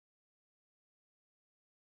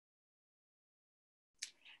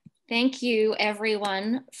Thank you,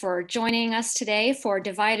 everyone, for joining us today for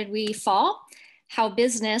Divided We Fall, How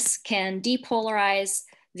Business Can Depolarize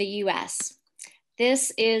the US.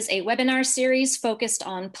 This is a webinar series focused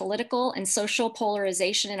on political and social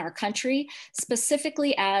polarization in our country,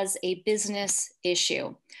 specifically as a business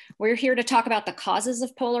issue. We're here to talk about the causes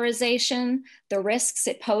of polarization, the risks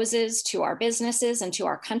it poses to our businesses and to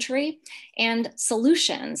our country, and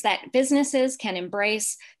solutions that businesses can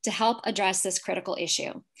embrace to help address this critical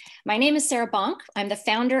issue. My name is Sarah Bonk. I'm the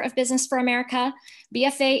founder of Business for America.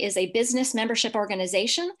 BFA is a business membership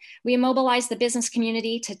organization. We mobilize the business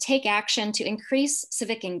community to take action to increase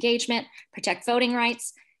civic engagement, protect voting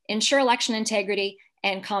rights, ensure election integrity,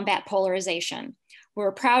 and combat polarization.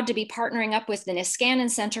 We're proud to be partnering up with the Niskanen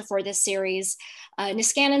Center for this series.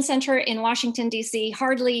 Niskanen Center in Washington, D.C.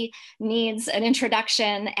 hardly needs an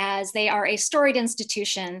introduction, as they are a storied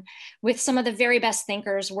institution with some of the very best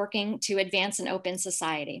thinkers working to advance an open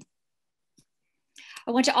society.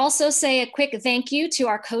 I want to also say a quick thank you to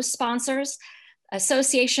our co-sponsors,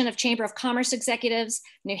 Association of Chamber of Commerce Executives,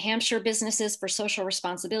 New Hampshire Businesses for Social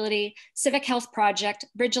Responsibility, Civic Health Project,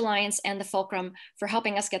 Bridge Alliance, and the Fulcrum for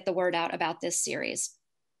helping us get the word out about this series.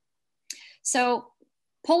 So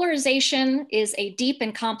polarization is a deep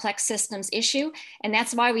and complex systems issue, and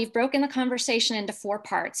that's why we've broken the conversation into 4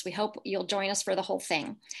 parts. We hope you'll join us for the whole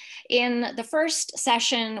thing. In the first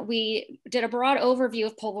session, we did a broad overview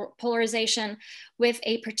of polarization with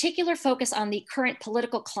a particular focus on the current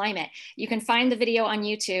political climate. You can find the video on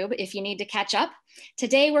YouTube if you need to catch up.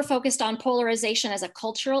 Today, we're focused on polarization as a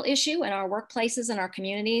cultural issue in our workplaces and our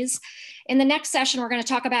communities. In the next session, we're going to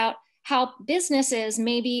talk about how businesses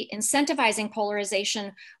may be incentivizing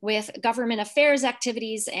polarization with government affairs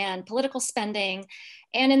activities and political spending.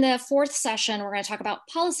 And in the 4th session, we're going to talk about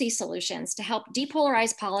policy solutions to help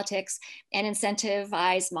depolarize politics and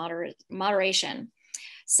incentivize moderation.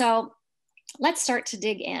 So let's start to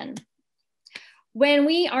dig in. When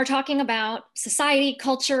we are talking about society,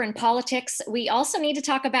 culture, and politics, we also need to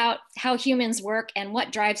talk about how humans work and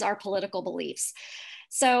what drives our political beliefs.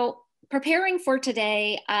 So preparing for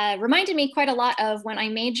today reminded me quite a lot of when I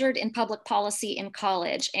majored in public policy in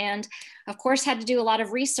college, and of course had to do a lot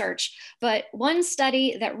of research. But one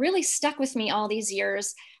study that really stuck with me all these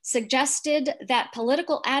years suggested that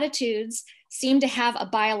political attitudes seem to have a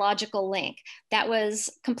biological link. That was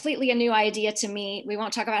completely a new idea to me. We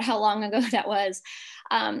won't talk about how long ago that was.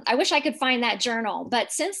 I wish I could find that journal,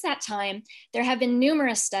 but since that time, there have been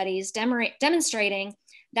numerous studies demonstrating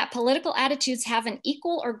that political attitudes have an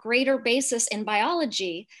equal or greater basis in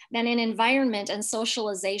biology than in environment and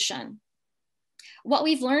socialization. What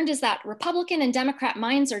we've learned is that Republican and Democrat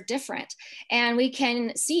minds are different, and we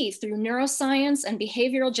can see through neuroscience and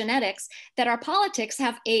behavioral genetics that our politics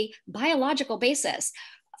have a biological basis.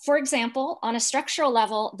 For example, on a structural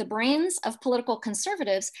level, the brains of political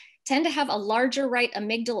conservatives tend to have a larger right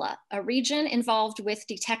amygdala, a region involved with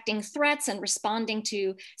detecting threats and responding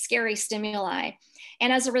to scary stimuli.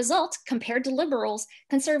 And as a result, compared to liberals,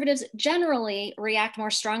 conservatives generally react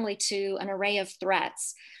more strongly to an array of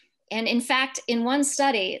threats. And in fact, in one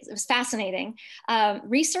study, it was fascinating,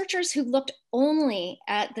 researchers who looked only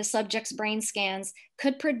at the subject's brain scans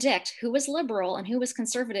could predict who was liberal and who was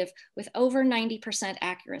conservative with over 90%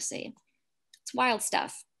 accuracy. It's wild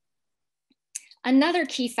stuff. Another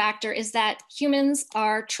key factor is that humans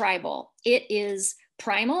are tribal. It is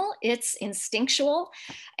primal, it's instinctual,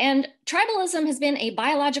 and tribalism has been a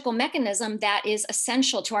biological mechanism that is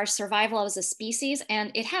essential to our survival as a species, and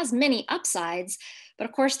it has many upsides, but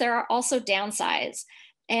of course there are also downsides.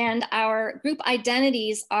 And our group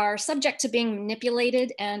identities are subject to being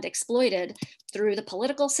manipulated and exploited through the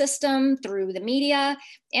political system, through the media,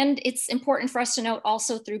 and it's important for us to note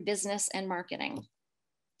also through business and marketing.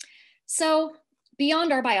 So,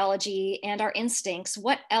 beyond our biology and our instincts,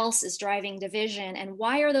 what else is driving division, and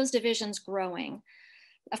why are those divisions growing?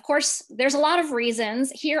 Of course, there's a lot of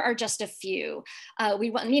reasons. Here are just a few.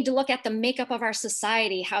 We need to look at the makeup of our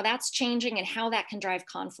society, how that's changing and how that can drive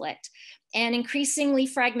conflict. An increasingly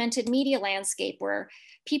fragmented media landscape where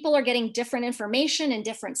people are getting different information and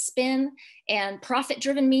different spin, and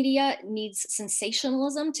profit-driven media needs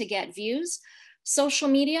sensationalism to get views. Social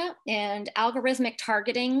media and algorithmic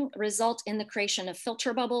targeting result in the creation of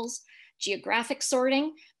filter bubbles, geographic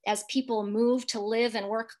sorting as people move to live and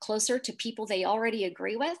work closer to people they already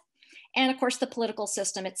agree with, and of course the political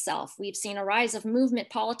system itself. We've seen a rise of movement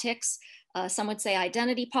politics, some would say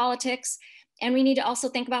identity politics, and we need to also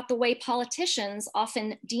think about the way politicians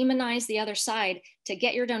often demonize the other side to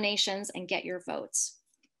get your donations and get your votes.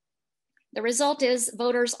 The result is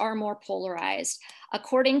voters are more polarized.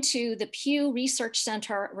 According to the Pew Research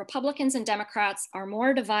Center, Republicans and Democrats are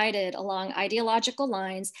more divided along ideological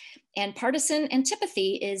lines, and partisan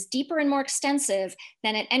antipathy is deeper and more extensive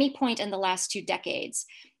than at any point in the last 2 decades.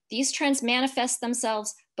 These trends manifest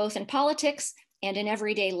themselves both in politics and in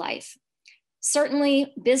everyday life.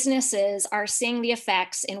 Certainly, businesses are seeing the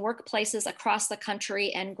effects in workplaces across the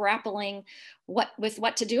country and grappling with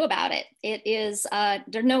what to do about it.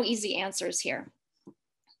 There are no easy answers here.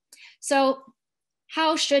 So,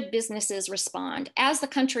 how should businesses respond? As the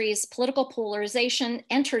country's political polarization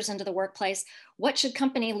enters into the workplace, what should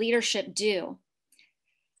company leadership do?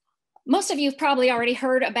 Most of you have probably already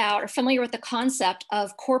heard about or familiar with the concept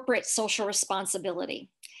of corporate social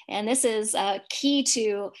responsibility. And this is key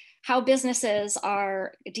to how businesses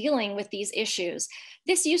are dealing with these issues.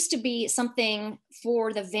 This used to be something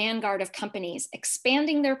for the vanguard of companies,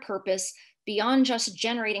 expanding their purpose beyond just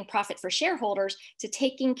generating profit for shareholders to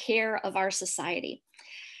taking care of our society.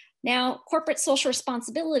 Now, corporate social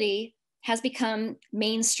responsibility has become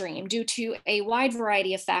mainstream due to a wide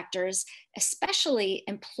variety of factors, especially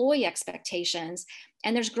employee expectations,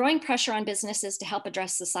 and there's growing pressure on businesses to help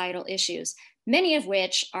address societal issues, many of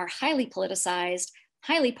which are highly politicized,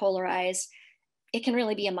 highly polarized. It can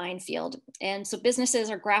really be a minefield. And so businesses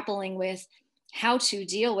are grappling with how to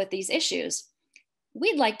deal with these issues.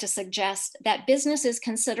 We'd like to suggest that businesses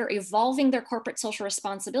consider evolving their corporate social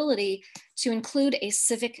responsibility to include a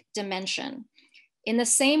civic dimension. In the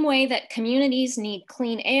same way that communities need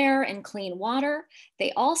clean air and clean water,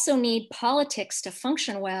 they also need politics to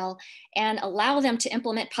function well and allow them to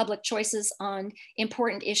implement public choices on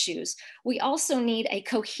important issues. We also need a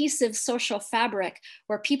cohesive social fabric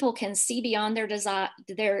where people can see beyond their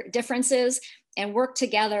differences and work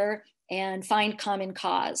together and find common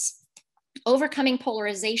cause. Overcoming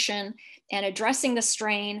polarization and addressing the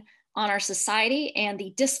strain on our society and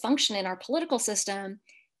the dysfunction in our political system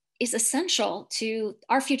is essential to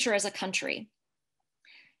our future as a country.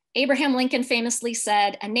 Abraham Lincoln famously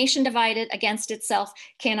said, "A nation divided against itself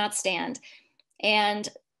cannot stand." And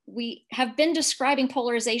we have been describing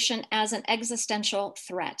polarization as an existential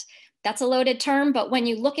threat. That's a loaded term, but when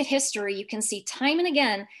you look at history, you can see time and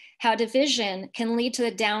again how division can lead to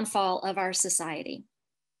the downfall of our society.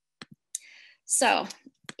 So,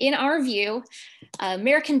 in our view,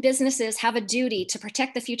 American businesses have a duty to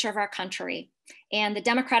protect the future of our country and the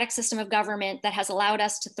democratic system of government that has allowed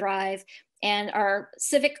us to thrive, and our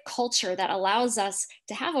civic culture that allows us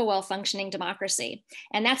to have a well-functioning democracy.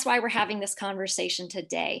 And that's why we're having this conversation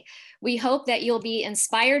today. We hope that you'll be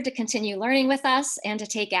inspired to continue learning with us and to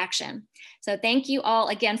take action. So thank you all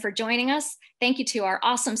again for joining us. Thank you to our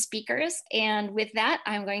awesome speakers. And with that,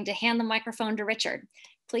 I'm going to hand the microphone to Richard.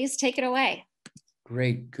 Please take it away.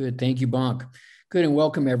 Great, good. Thank you, Bonk. Good, and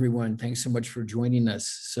welcome everyone. Thanks so much for joining us.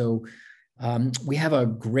 So we have a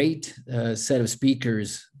great set of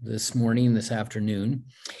speakers this afternoon.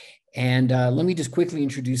 And let me just quickly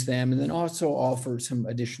introduce them and then also offer some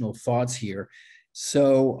additional thoughts here.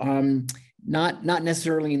 So not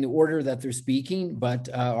necessarily in the order that they're speaking, but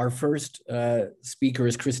our first speaker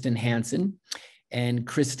is Kristen Hansen. And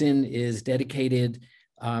Kristen is dedicated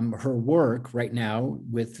her work right now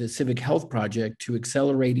with the Civic Health Project to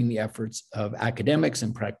accelerating the efforts of academics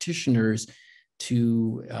and practitioners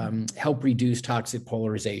to help reduce toxic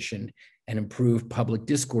polarization and improve public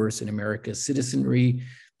discourse in America's citizenry,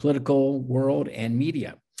 political world, and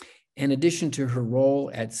media. In addition to her role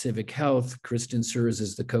at Civic Health, Kristen serves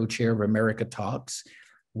as the co-chair of America Talks,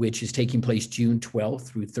 which is taking place June 12th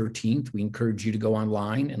through 13th. We encourage you to go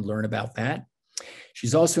online and learn about that.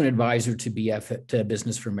 She's also an advisor to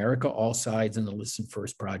Business for America, All Sides, and the Listen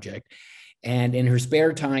First Project. And in her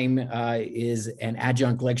spare time is an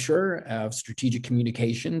adjunct lecturer of strategic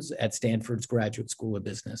communications at Stanford's Graduate School of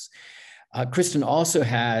Business. Kristen also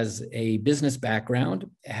has a business background,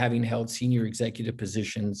 having held senior executive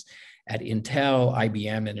positions at Intel,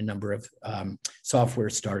 IBM, and a number of software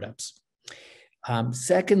startups.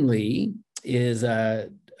 Secondly is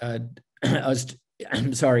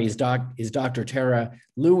Dr. Tara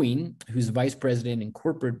Lewing, who's Vice President in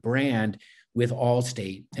Corporate Brand with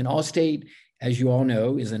Allstate. And Allstate, as you all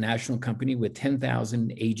know, is a national company with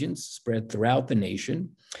 10,000 agents spread throughout the nation.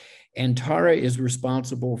 And Tara is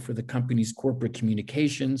responsible for the company's corporate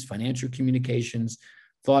communications, financial communications,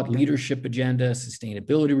 thought leadership agenda,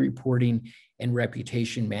 sustainability reporting, and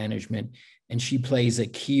reputation management. And she plays a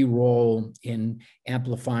key role in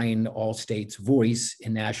amplifying Allstate's voice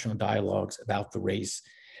in national dialogues about the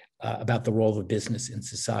role of business in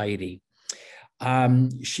society.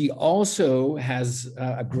 She also has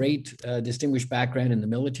a great distinguished background in the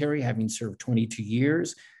military, having served 22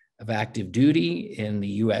 years of active duty in the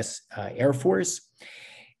US Air Force,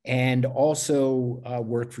 and also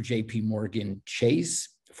worked for JP Morgan Chase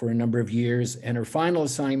for a number of years. And her final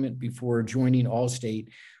assignment before joining Allstate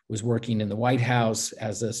was working in the White House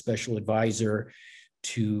as a special advisor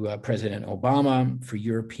to President Obama for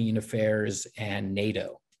European affairs and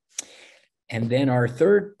NATO. And then our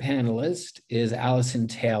third panelist is Allison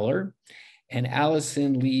Taylor. And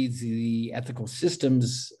Allison leads the Ethical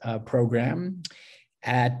Systems program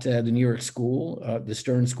at the New York School, the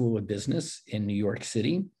Stern School of Business in New York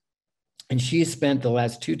City. And she has spent the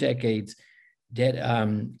last 2 decades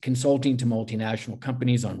consulting to multinational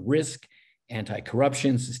companies on risk,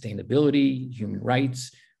 anti-corruption, sustainability, human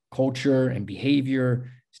rights, culture and behavior,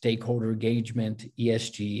 stakeholder engagement,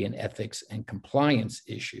 ESG, and ethics and compliance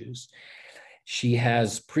issues. She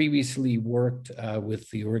has previously worked with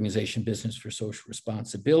the organization Business for Social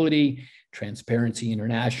Responsibility, Transparency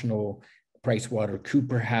International,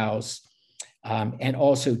 PricewaterhouseCoopers, and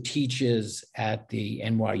also teaches at the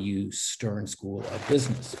NYU Stern School of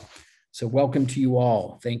Business. So welcome to you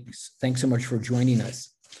all. Thanks so much for joining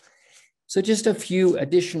us. So just a few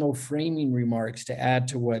additional framing remarks to add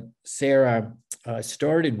to what Sarah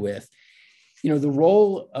started with. You know, the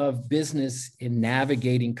role of business in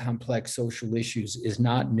navigating complex social issues is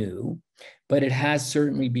not new, but it has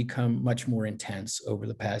certainly become much more intense over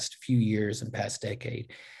the past few years and past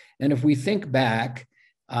decade. And if we think back,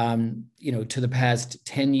 you know, to the past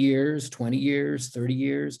 10 years, 20 years, 30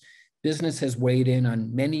 years, business has weighed in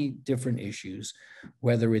on many different issues,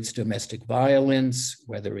 whether it's domestic violence,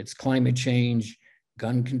 whether it's climate change,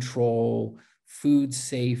 gun control, food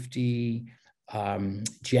safety,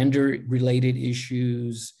 gender-related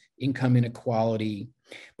issues, income inequality.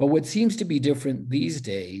 But what seems to be different these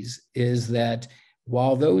days is that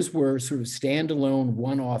while those were sort of standalone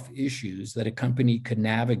one-off issues that a company could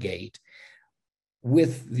navigate,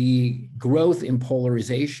 with the growth in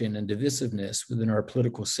polarization and divisiveness within our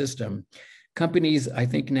political system, companies, I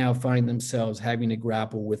think, now find themselves having to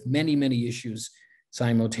grapple with many, many issues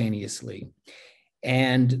simultaneously.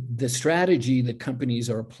 And the strategy that companies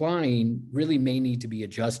are applying really may need to be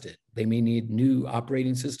adjusted. They may need new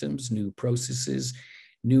operating systems, new processes,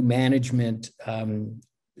 new management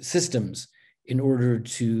systems in order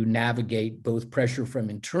to navigate both pressure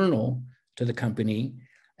from internal to the company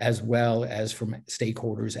as well as from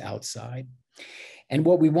stakeholders outside. And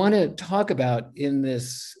what we want to talk about in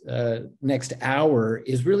this next hour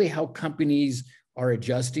is really how companies are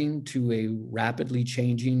adjusting to a rapidly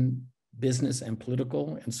changing business and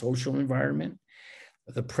political and social environment,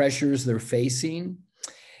 the pressures they're facing,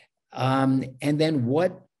 and then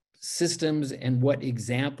what systems and what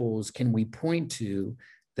examples can we point to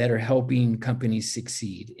that are helping companies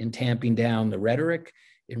succeed in tamping down the rhetoric,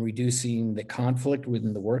 in reducing the conflict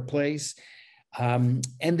within the workplace. And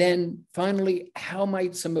then finally, how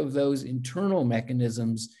might some of those internal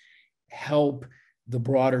mechanisms help the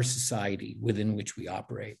broader society within which we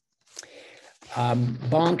operate?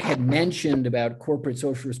 Bonk had mentioned about corporate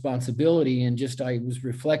social responsibility, and just I was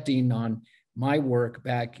reflecting on my work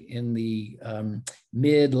back in the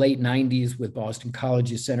late 90s with Boston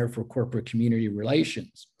College's Center for Corporate Community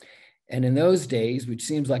Relations. And in those days, which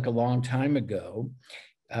seems like a long time ago,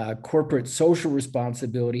 corporate social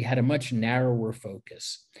responsibility had a much narrower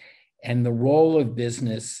focus, and the role of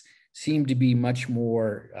business seemed to be much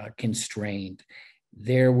more constrained.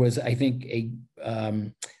 There was, I think, a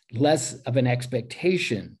less of an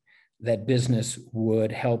expectation that business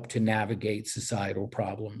would help to navigate societal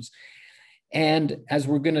problems. And as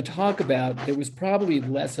we're going to talk about, there was probably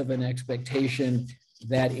less of an expectation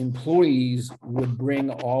that employees would bring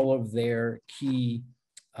all of their key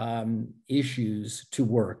issues to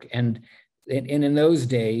work. And in those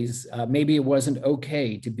days, maybe it wasn't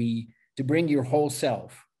okay to bring your whole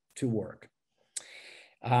self to work.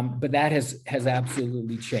 But that has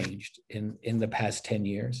absolutely changed in the past 10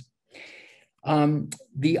 years.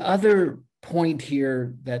 The other point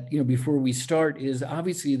here that, before we start is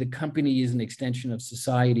obviously the company is an extension of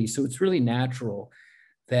society. So it's really natural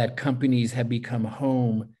that companies have become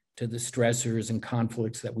home to the stressors and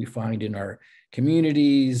conflicts that we find in our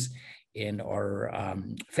communities, in our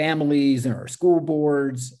families, in our school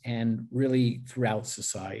boards, and really throughout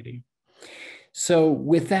society. So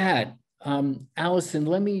with that, Allison,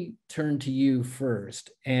 let me turn to you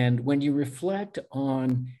first. And when you reflect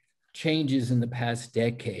on changes in the past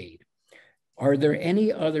decade, are there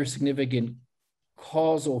any other significant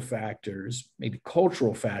causal factors, maybe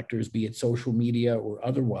cultural factors, be it social media or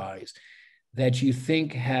otherwise, that you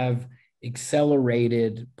think have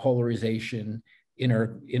accelerated polarization in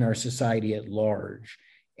our society at large?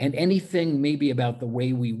 And anything maybe about the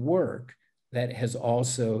way we work that has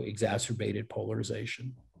also exacerbated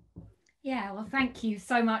polarization? Yeah, well, thank you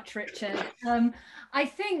so much, Richard. I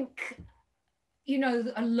think, you know,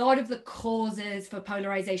 a lot of the causes for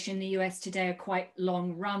polarization in the US today are quite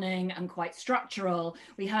long running and quite structural.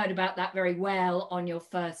 We heard about that very well on your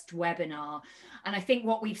first webinar. And I think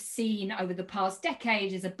what we've seen over the past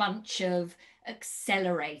decade is a bunch of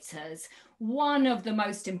accelerators. One of the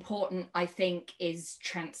most important, I think, is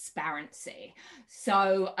transparency.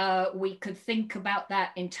 So we could think about that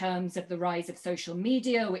in terms of the rise of social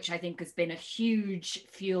media, which I think has been a huge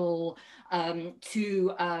fuel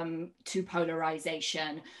to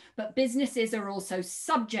polarization. But businesses are also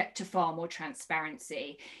subject to far more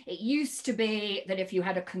transparency. It used to be that if you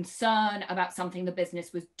had a concern about something the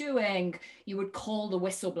business was doing, you would call the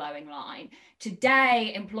whistleblowing line.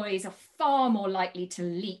 Today, employees are far more likely to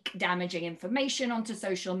leak damaging information onto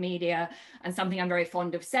social media. And something I'm very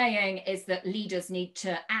fond of saying is that leaders need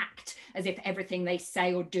to act as if everything they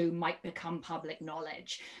say or do might become public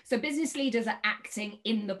knowledge. So business leaders are acting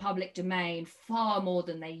in the public domain far more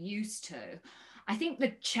than they used to. I think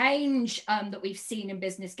the change that we've seen in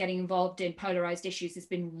business getting involved in polarized issues has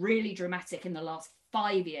been really dramatic in the last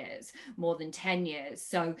 5 years, more than 10 years.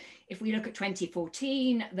 So if we look at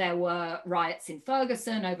 2014, there were riots in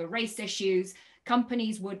Ferguson over race issues.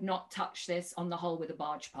 Companies would not touch this on the whole with a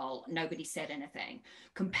barge pole. Nobody said anything.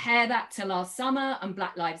 Compare that to last summer and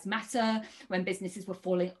Black Lives Matter, when businesses were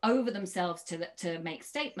falling over themselves to make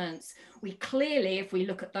statements. We clearly, if we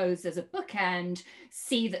look at those as a bookend,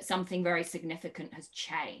 see that something very significant has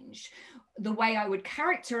changed. The way I would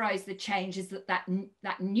characterize the change is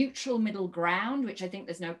that neutral middle ground, which I think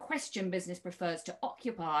there's no question business prefers to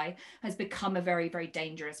occupy, has become a very, very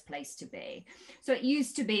dangerous place to be. So it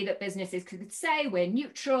used to be that businesses could say, we're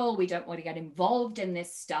neutral, we don't want to get involved in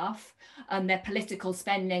this stuff. Their political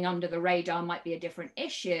spending under the radar might be a different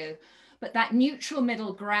issue. But that neutral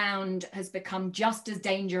middle ground has become just as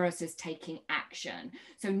dangerous as taking action.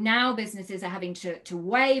 So now businesses are having to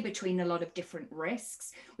weigh between a lot of different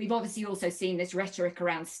risks. We've obviously also seen this rhetoric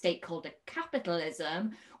around stakeholder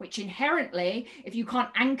capitalism, which inherently, if you can't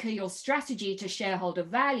anchor your strategy to shareholder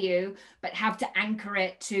value, but have to anchor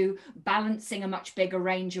it to balancing a much bigger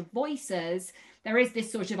range of voices, there is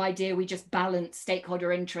this sort of idea we just balance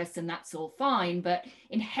stakeholder interests and that's all fine. But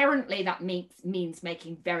inherently, that means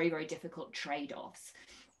making very, very difficult trade-offs.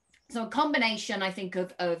 So a combination, I think,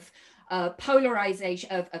 of polarization,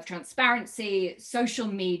 of transparency, social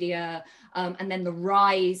media, and then the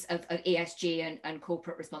rise of ESG and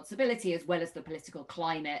corporate responsibility, as well as the political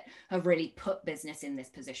climate, have really put business in this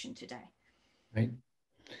position today. Right.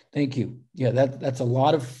 Thank you. Yeah, that's a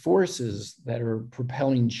lot of forces that are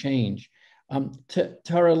propelling change.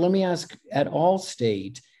 Tara, let me ask, at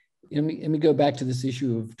Allstate, let me go back to this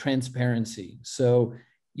issue of transparency. So,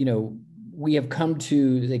 you know, we have come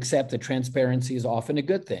to accept that transparency is often a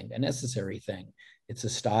good thing, a necessary thing. It's a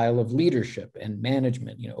style of leadership and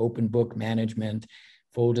management, you know, open book management,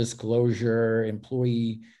 full disclosure,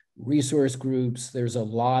 employee resource groups. There's a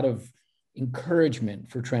lot of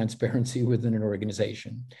encouragement for transparency within an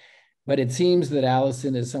organization. But it seems that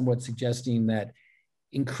Allison is somewhat suggesting that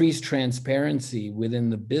increased transparency within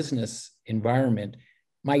the business environment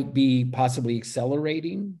might be possibly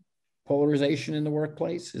accelerating polarization in the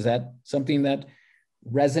workplace. Is that something that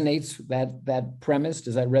resonates, that premise?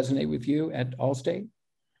 Does that resonate with you at Allstate?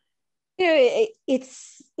 You know,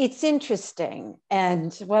 it's interesting.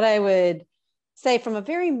 And what I would say from a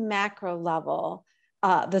very macro level,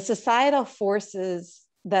 the societal forces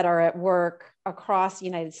that are at work across the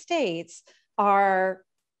United States are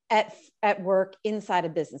at work inside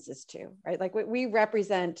of businesses too, right? Like we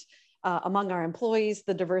represent among our employees,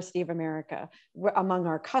 the diversity of America, among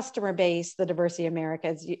our customer base, the diversity of America.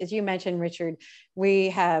 As you mentioned, Richard, we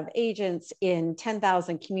have agents in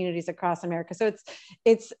 10,000 communities across America. So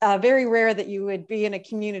it's very rare that you would be in a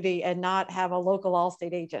community and not have a local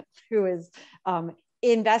Allstate agent who is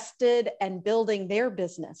invested and building their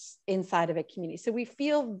business inside of a community. So we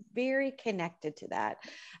feel very connected to that.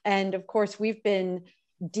 And of course, we've been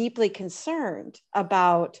deeply concerned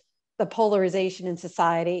about the polarization in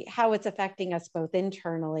society, how it's affecting us both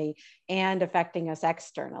internally and affecting us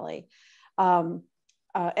externally. And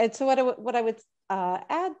so what I would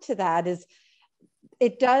add to that is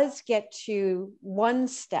it does get to one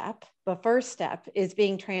step. The first step is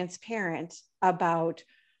being transparent about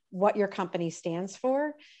what your company stands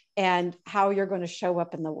for and how you're going to show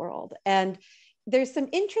up in the world. And there's some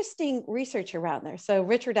interesting research around there. So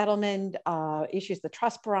Richard Edelman issues the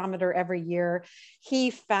Trust Barometer every year. He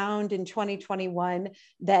found in 2021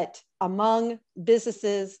 that among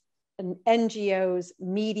businesses and NGOs,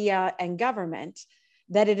 media, and government,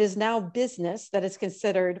 that it is now business that is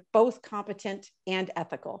considered both competent and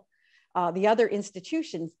ethical. The other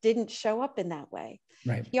institutions didn't show up in that way.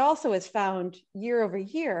 Right. He also has found year over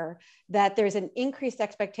year that there's an increased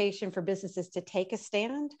expectation for businesses to take a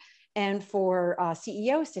stand and for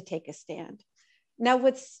CEOs to take a stand. Now,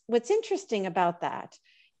 what's interesting about that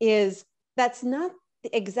is that's not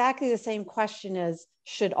exactly the same question as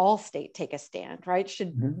should Allstate take a stand, right?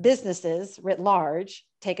 Should businesses writ large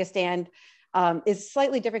take a stand? Is a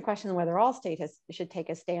slightly different question than whether Allstate should take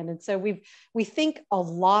a stand. And so we think a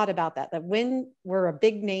lot about that when we're a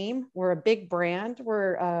big name, we're a big brand,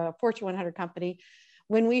 we're a Fortune 100 company,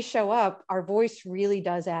 when we show up, our voice really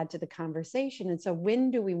does add to the conversation. And so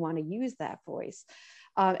when do we want to use that voice?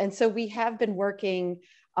 And so we have been working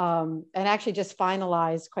and actually just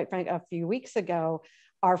finalized, quite frankly, a few weeks ago,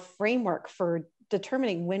 our framework for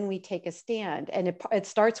determining when we take a stand. And it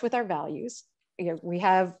starts with our values. You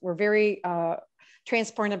know, we're very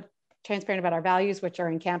transparent about our values, which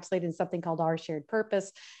are encapsulated in something called our shared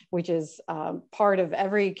purpose, which is part of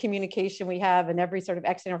every communication we have and every sort of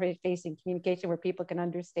external facing communication where people can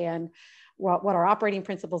understand what our operating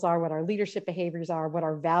principles are, what our leadership behaviors are, what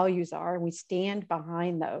our values are, and we stand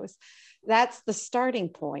behind those. That's the starting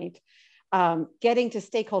point. Getting to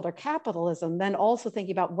stakeholder capitalism, then also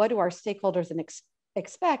thinking about what do our stakeholders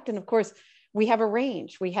expect. And of course, we have a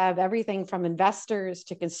range. We have everything from investors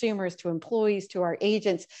to consumers to employees to our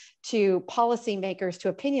agents to policymakers to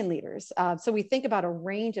opinion leaders. So we think about a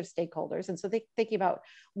range of stakeholders. And so thinking about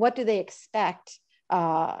what do they expect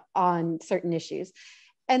on certain issues.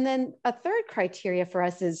 And then a third criteria for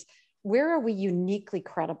us is where are we uniquely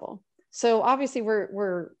credible? So obviously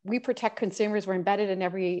we protect consumers. We're embedded in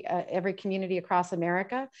every community across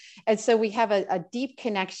America. And so we have a deep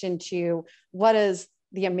connection to what is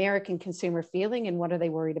the American consumer feeling and what are they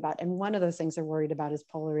worried about? And one of those things they're worried about is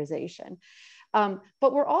polarization. But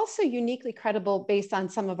we're also uniquely credible based on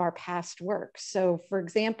some of our past work. So for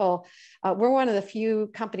example, we're one of the few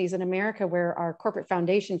companies in America where our corporate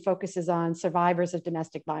foundation focuses on survivors of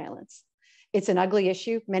domestic violence. It's an ugly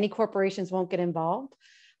issue. Many corporations won't get involved,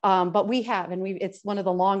 but we have, and it's one of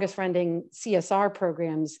the longest running CSR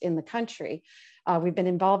programs in the country. We've been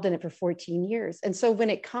involved in it for 14 years. And so when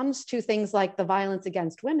it comes to things like the Violence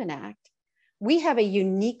Against Women Act, we have a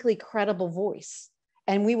uniquely credible voice,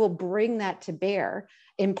 and we will bring that to bear,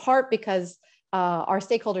 in part because our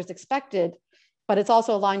stakeholders expected, but it's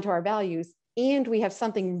also aligned to our values. And we have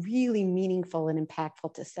something really meaningful and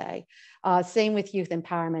impactful to say. Same with youth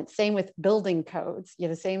empowerment, same with building codes,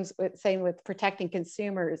 same with protecting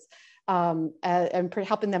consumers and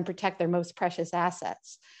helping them protect their most precious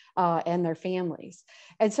assets and their families.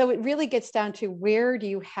 And so it really gets down to where do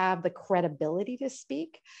you have the credibility to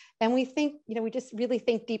speak? And we think, we just really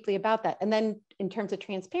think deeply about that. And then in terms of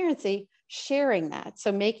transparency, sharing that.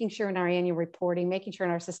 So making sure in our annual reporting, making sure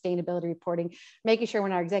in our sustainability reporting, making sure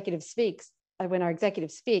when our executives speak,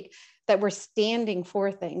 that we're standing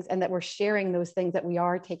for things and that we're sharing those things that we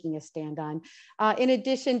are taking a stand on. In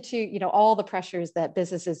addition to, all the pressures that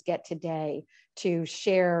businesses get today to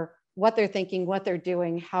share what they're thinking, what they're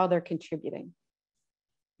doing, how they're contributing.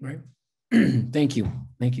 Right. Thank you.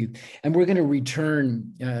 And we're going to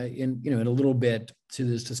return in a little bit to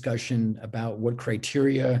this discussion about what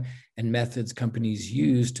criteria and methods companies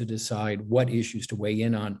use to decide what issues to weigh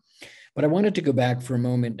in on. But I wanted to go back for a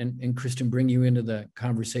moment and Kristen, bring you into the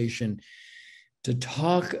conversation to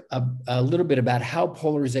talk a little bit about how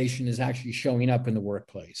polarization is actually showing up in the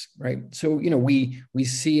workplace, right? So, we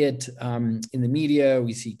see it in the media,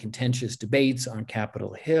 we see contentious debates on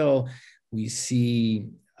Capitol Hill, we see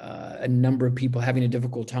a number of people having a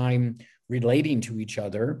difficult time relating to each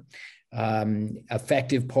other.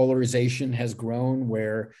 Affective polarization has grown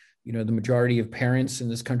where the majority of parents in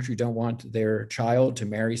this country don't want their child to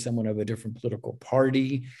marry someone of a different political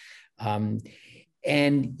party.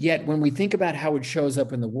 And yet, when we think about how it shows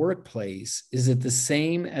up in the workplace, is it the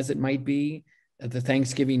same as it might be at the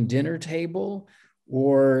Thanksgiving dinner table?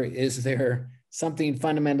 Or is there something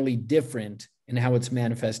fundamentally different in how it's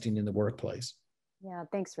manifesting in the workplace? Yeah,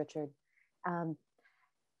 thanks, Richard.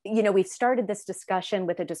 We've started this discussion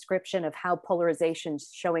with a description of how polarization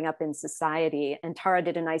is showing up in society, and Tara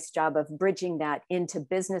did a nice job of bridging that into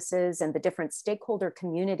businesses and the different stakeholder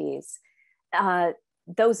communities.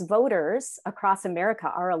 Those voters across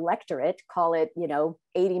America, our electorate, call it,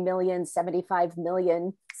 80 million, 75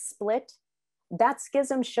 million split. That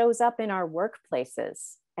schism shows up in our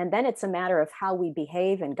workplaces. And then it's a matter of how we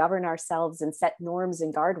behave and govern ourselves and set norms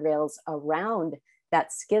and guardrails around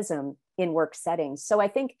that schism in work settings. So I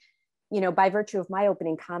think, by virtue of my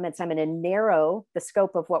opening comments, I'm going to narrow the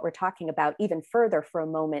scope of what we're talking about even further for a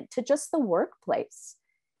moment to just the workplace.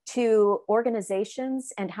 to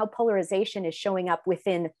organizations and how polarization is showing up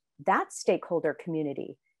within that stakeholder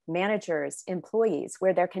community, managers, employees,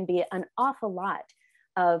 where there can be an awful lot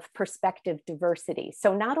of perspective diversity.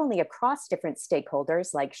 So not only across different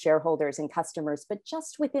stakeholders like shareholders and customers, but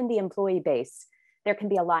just within the employee base, there can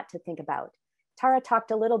be a lot to think about. Tara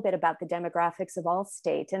talked a little bit about the demographics of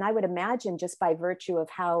Allstate, and I would imagine just by virtue of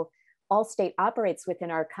how Allstate operates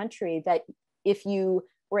within our country, that if you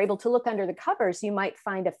were able to look under the covers, you might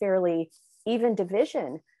find a fairly even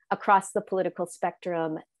division across the political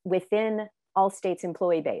spectrum within Allstate's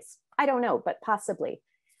employee base. I don't know, but possibly.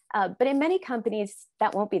 But in many companies,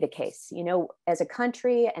 that won't be the case. You know, as a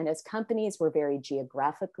country and as companies, we're very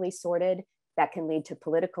geographically sorted. That can lead to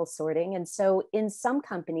political sorting. And so in some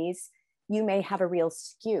companies, you may have a real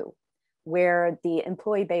skew where the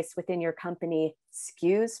employee base within your company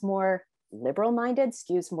skews more liberal-minded,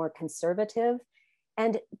 skews more conservative.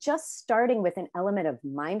 And just starting with an element of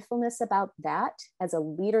mindfulness about that as a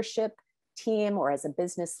leadership team or as a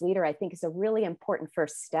business leader, I think is a really important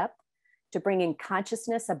first step to bringing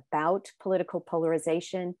consciousness about political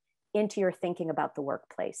polarization into your thinking about the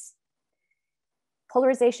workplace.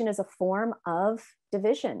 Polarization is a form of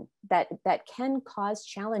division that can cause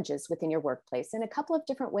challenges within your workplace in a couple of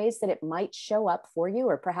different ways that it might show up for you,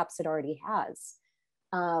 or perhaps it already has.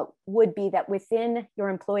 Would be that within your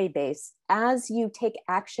employee base, as you take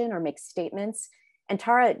action or make statements, and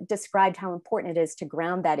Tara described how important it is to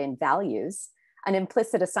ground that in values. An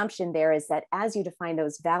implicit assumption there is that as you define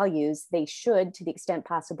those values, they should, to the extent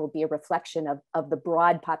possible, be a reflection of the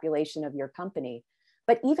broad population of your company.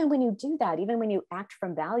 But even when you do that, even when you act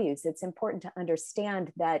from values, it's important to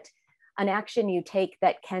understand that an action you take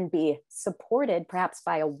that can be supported perhaps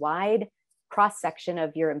by a wide cross-section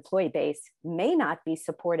of your employee base may not be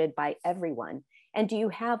supported by everyone. And do you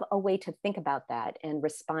have a way to think about that and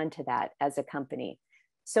respond to that as a company?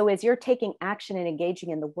 So as you're taking action and engaging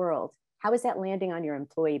in the world, how is that landing on your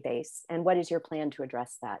employee base? And what is your plan to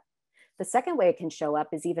address that? The second way it can show up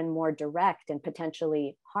is even more direct and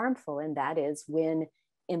potentially harmful, and that is when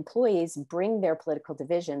employees bring their political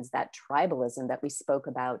divisions, that tribalism that we spoke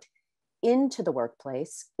about, into the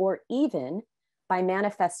workplace, or even by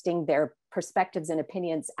manifesting their perspectives and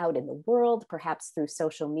opinions out in the world, perhaps through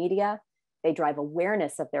social media. They drive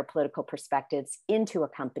awareness of their political perspectives into a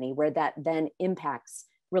company where that then impacts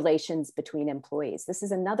relations between employees. This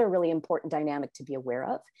is another really important dynamic to be aware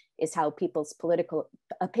of, is how people's political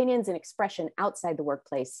opinions and expression outside the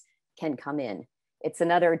workplace can come in. It's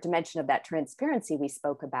another dimension of that transparency we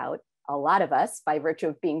spoke about. A lot of us, by virtue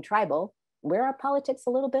of being tribal, wear our politics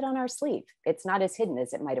a little bit on our sleeve. It's not as hidden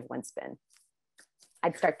as it might have once been.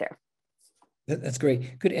 I'd start there. That's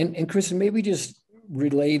great. Good. And Kristen, maybe just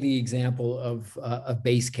relay the example of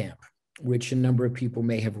Basecamp, which a number of people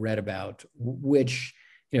may have read about, which,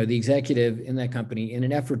 you know, the executive in that company, in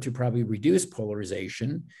an effort to probably reduce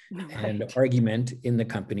polarization and argument in the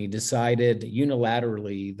company, decided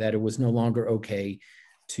unilaterally that it was no longer okay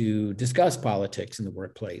to discuss politics in the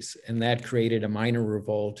workplace. And that created a minor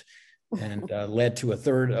revolt and led to a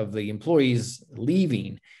third of the employees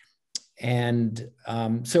leaving. And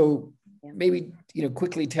so maybe, you know,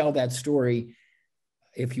 quickly tell that story,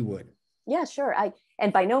 if you would. Yeah, sure.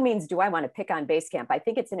 And by no means do I want to pick on Basecamp. I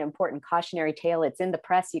think it's an important cautionary tale. It's in the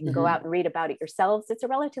press. You can go out and read about it yourselves. It's a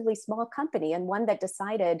relatively small company, and one that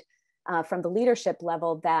decided from the leadership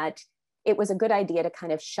level that it was a good idea to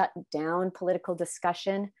kind of shut down political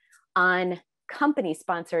discussion on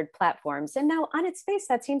company-sponsored platforms. And now on its face,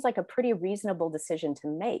 that seems like a pretty reasonable decision to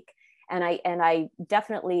make. And I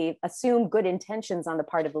definitely assume good intentions on the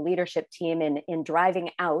part of the leadership team in driving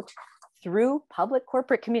out through public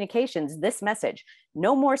corporate communications this message: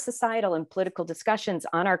 no more societal and political discussions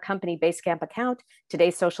on our company Basecamp account.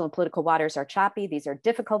 Today's social and political waters are choppy. These are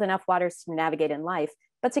difficult enough waters to navigate in life,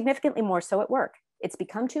 but significantly more so at work. It's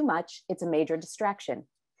become too much. It's a major distraction.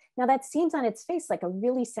 Now that seems on its face like a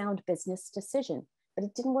really sound business decision, but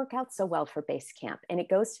it didn't work out so well for Basecamp. And it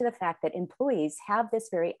goes to the fact that employees have this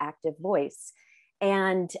very active voice.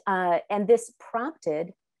 And this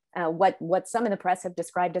prompted what some in the press have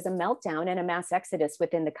described as a meltdown and a mass exodus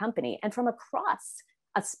within the company, and from across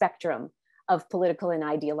a spectrum of political and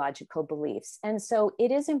ideological beliefs. And so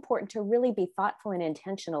it is important to really be thoughtful and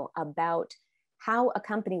intentional about how a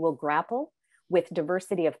company will grapple with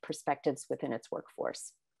diversity of perspectives within its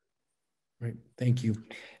workforce. Right, thank you.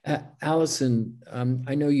 Allison,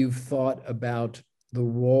 I know you've thought about the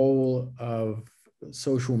role of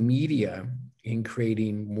social media in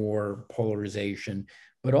creating more polarization,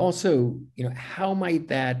 but also, you know, how might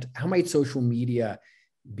social media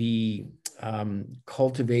be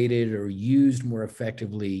cultivated or used more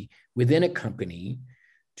effectively within a company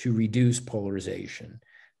to reduce polarization.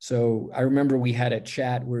 So I remember we had a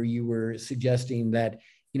chat where you were suggesting that,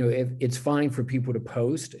 if it's fine for people to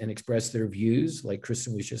post and express their views, like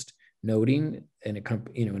Kristen was just noting in a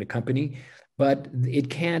company, but it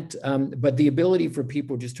can't. But the ability for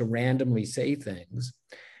people just to randomly say things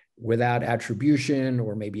without attribution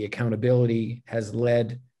or maybe accountability has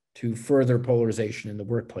led to further polarization in the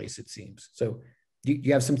workplace, it seems. So do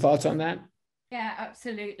you have some thoughts on that? Yeah,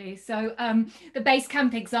 absolutely. So the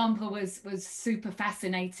Basecamp example was super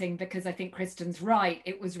fascinating because I think Kristen's right.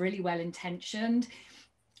 It was really well intentioned.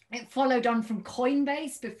 It followed on from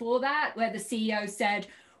Coinbase before that, where the CEO said,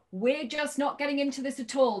 we're just not getting into this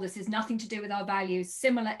at all. This is nothing to do with our values.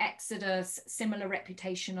 Similar exodus, similar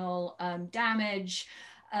reputational damage.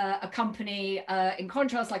 A company, in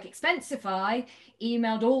contrast, like Expensify,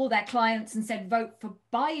 emailed all their clients and said, vote for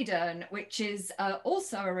Biden, which is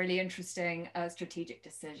also a really interesting strategic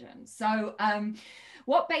decision. So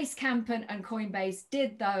what Basecamp and Coinbase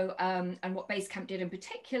did, though, and what Basecamp did in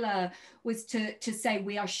particular, was to say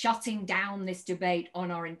we are shutting down this debate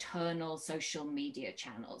on our internal social media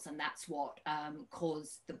channels. And that's what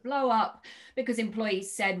caused the blow up, because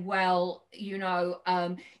employees said, well, you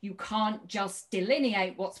can't just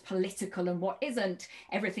delineate what's political and what isn't.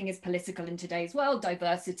 Everything is political in today's world.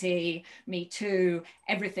 Diversity, Me Too,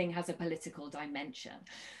 everything has a political dimension.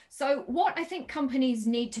 So what I think companies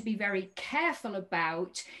need to be very careful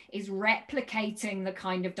about is replicating the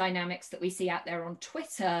kind of dynamics that we see out there on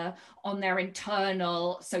Twitter on their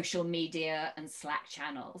internal social media and Slack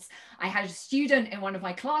channels. I had a student in one of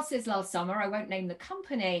my classes last summer, I won't name the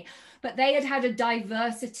company, but they had a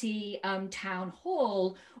diversity town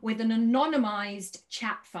hall with an anonymized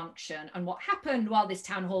chat function. And what happened while this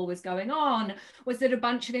town hall was going on was that a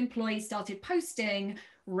bunch of employees started posting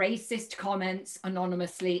racist comments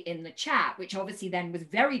anonymously in the chat, which obviously then was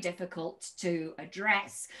very difficult to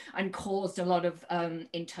address and caused a lot of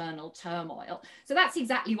internal turmoil. So that's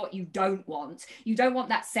exactly what you don't want. You don't want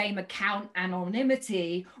that same account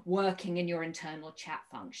anonymity working in your internal chat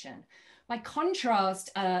function. By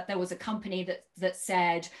contrast, there was a company that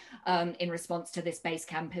said in response to this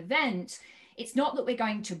Basecamp event, it's not that we're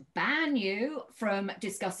going to ban you from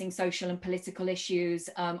discussing social and political issues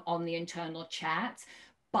on the internal chat,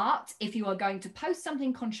 but if you are going to post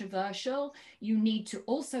something controversial, you need to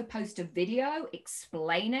also post a video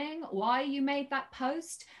explaining why you made that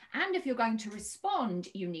post. And if you're going to respond,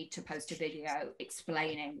 you need to post a video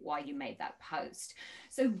explaining why you made that post.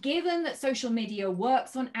 So given that social media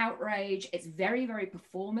works on outrage, it's very, very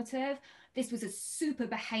performative. This was a super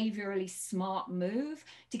behaviorally smart move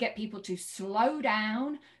to get people to slow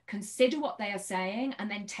down, consider what they are saying, and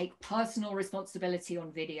then take personal responsibility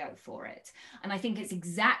on video for it. And I think it's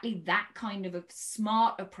exactly that kind of a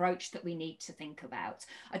smart approach that we need to think about.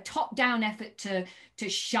 A top-down effort to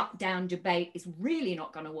shut down debate is really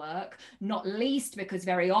not going to work, not least because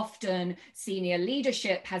very often senior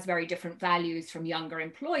leadership has very different values from younger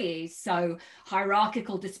employees. So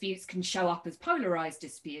hierarchical disputes can show up as polarized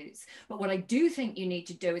disputes. But what I do think you need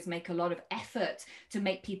to do is make a lot of effort to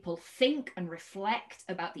make people think and reflect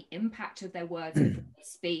about the impact of their words before they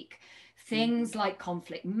speak. Things like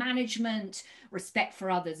conflict management, respect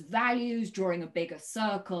for others' values, drawing a bigger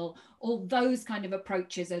circle, all those kind of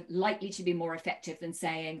approaches are likely to be more effective than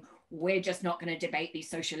saying, we're just not going to debate these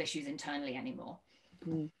social issues internally anymore.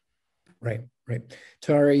 Right.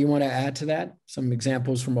 Tara, you want to add to that? Some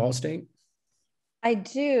examples from Allstate? I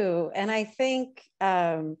do. And I think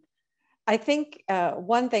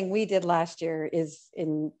one thing we did last year is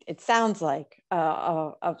it sounds like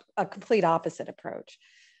a complete opposite approach.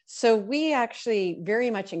 So we actually very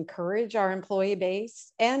much encourage our employee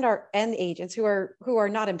base and agents who are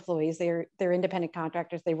not employees, they're independent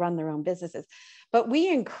contractors, they run their own businesses. But we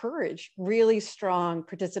encourage really strong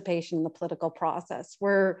participation in the political process.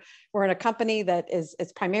 We're in a company that is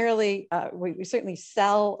primarily, we certainly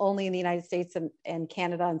sell only in the United States and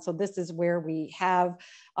Canada. And so this is where we have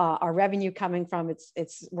our revenue coming from.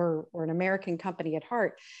 We're an American company at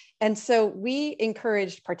heart. And so we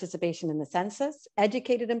encouraged participation in the census,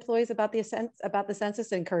 educated employees about the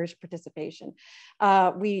census, encouraged participation.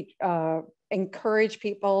 We encourage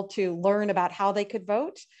people to learn about how they could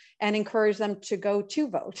vote and encourage them to go to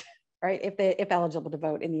vote, right? If eligible to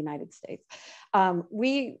vote in the United States.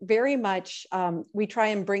 We very much, we try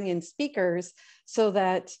and bring in speakers so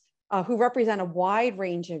that who represent a wide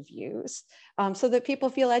range of views so that people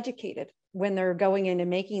feel educated when they're going in and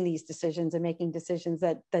making these decisions and making decisions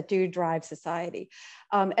that do drive society.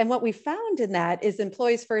 And what we found in that is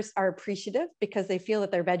employees first are appreciative because they feel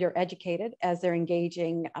that they're better educated as they're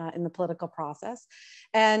engaging in the political process.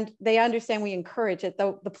 And they understand we encourage it.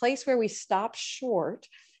 Though the place where we stop short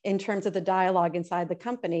in terms of the dialogue inside the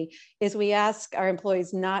company is we ask our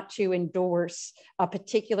employees not to endorse a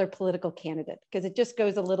particular political candidate because it just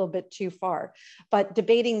goes a little bit too far. But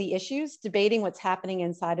debating the issues, debating what's happening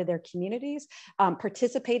inside of their communities,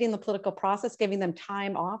 participating in the political process, giving them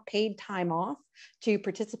time off, paid time off to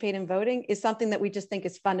participate in voting is something that we just think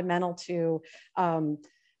is fundamental to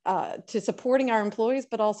supporting our employees,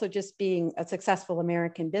 but also just being a successful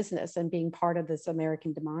American business and being part of this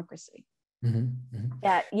American democracy. Mm-hmm. Mm-hmm.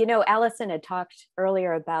 Yeah, you know, Allison had talked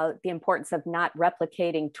earlier about the importance of not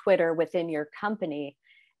replicating Twitter within your company.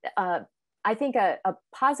 I think a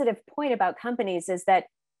positive point about companies is that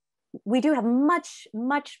we do have much,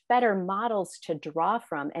 much better models to draw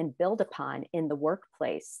from and build upon in the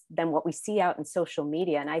workplace than what we see out in social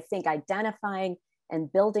media. And I think identifying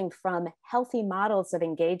and building from healthy models of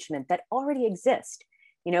engagement that already exist.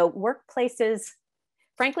 You know, workplaces,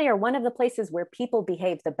 frankly, are one of the places where people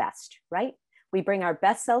behave the best, right? We bring our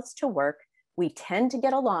best selves to work. We tend to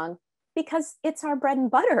get along because it's our bread and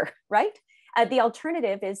butter, right? The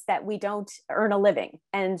alternative is that we don't earn a living.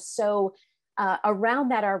 And so around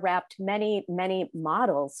that are wrapped many, many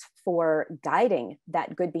models for guiding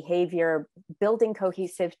that good behavior, building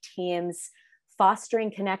cohesive teams,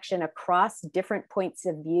 fostering connection across different points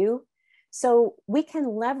of view. So we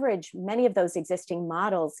can leverage many of those existing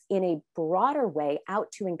models in a broader way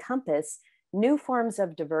out to encompass new forms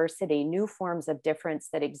of diversity, new forms of difference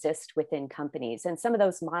that exist within companies. And some of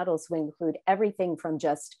those models will include everything from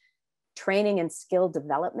just training and skill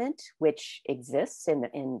development, which exists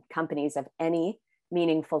in companies of any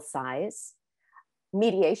meaningful size,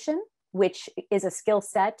 mediation, which is a skill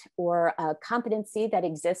set or a competency that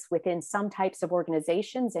exists within some types of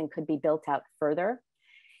organizations and could be built out further.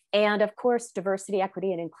 And of course, diversity,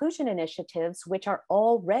 equity, and inclusion initiatives, which are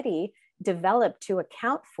already developed to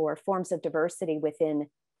account for forms of diversity within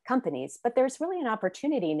companies. But there's really an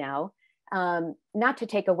opportunity now, not to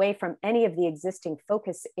take away from any of the existing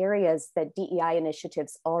focus areas that DEI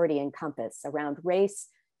initiatives already encompass around race,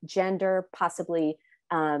 gender, possibly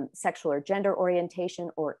sexual or gender orientation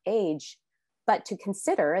or age, but to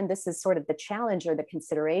consider, and this is sort of the challenge or the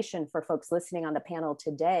consideration for folks listening on the panel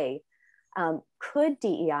today,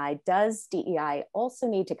 does DEI also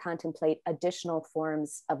need to contemplate additional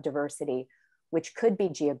forms of diversity, which could be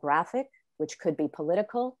geographic, which could be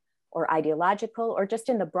political or ideological, or just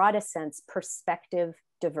in the broadest sense, perspective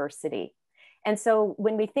diversity. And so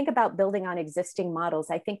when we think about building on existing models,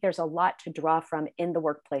 I think there's a lot to draw from in the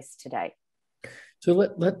workplace today. So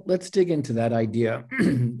let's dig into that idea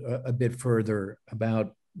a bit further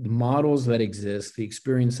about the models that exist, the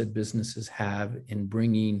experience that businesses have in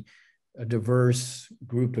bringing a diverse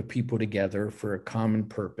group of people together for a common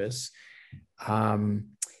purpose. And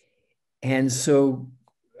so,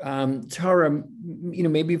 Tara, you know,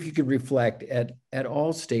 maybe if you could reflect at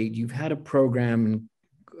Allstate, you've had a program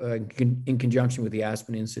in conjunction with the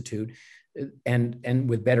Aspen Institute and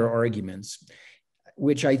with Better Arguments,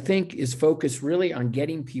 which I think is focused really on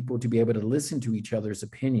getting people to be able to listen to each other's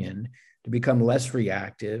opinion, to become less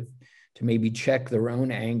reactive, to maybe check their own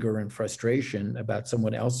anger and frustration about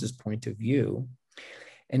someone else's point of view,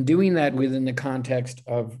 and doing that within the context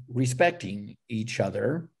of respecting each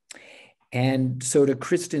other. And so to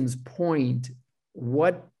Kristen's point,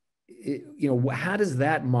 how does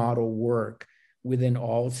that model work within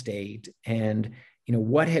Allstate? And,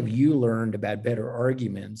 what have you learned about Better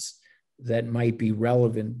Arguments that might be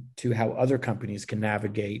relevant to how other companies can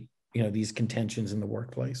navigate, these contentions in the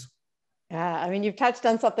workplace? Yeah, I mean, you've touched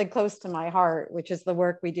on something close to my heart, which is the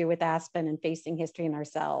work we do with Aspen and Facing History and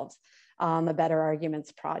Ourselves, the Better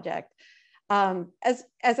Arguments Project. As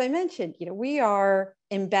I mentioned, we are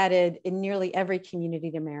embedded in nearly every community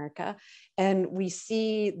in America, and we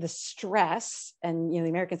see the stress, and the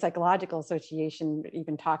American Psychological Association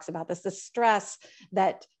even talks about this, the stress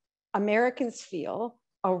that Americans feel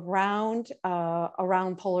around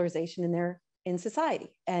polarization in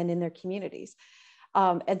society and in their communities.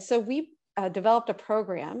 And so we developed a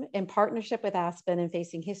program in partnership with Aspen and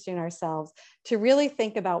Facing History and Ourselves to really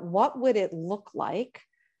think about what would it look like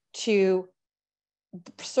to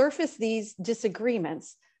surface these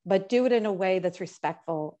disagreements, but do it in a way that's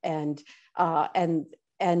respectful and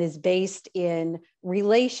is based in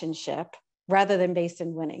relationship rather than based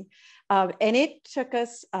in winning. And it took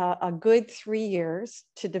us a good 3 years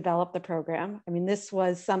to develop the program. I mean, this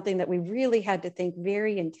was something that we really had to think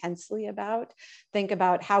very intensely about. Think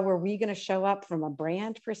about how were we going to show up from a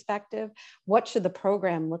brand perspective? What should the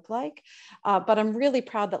program look like? But I'm really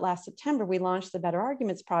proud that last September, we launched the Better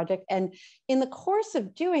Arguments Project. And in the course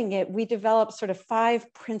of doing it, we developed sort of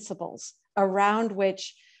 5 principles around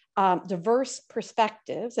which diverse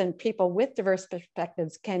perspectives, and people with diverse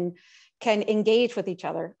perspectives can engage with each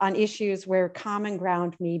other on issues where common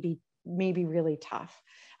ground may be really tough.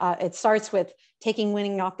 It starts with taking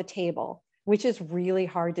winning off the table, which is really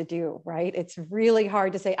hard to do, right? It's really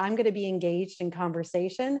hard to say, I'm going to be engaged in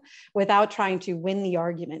conversation without trying to win the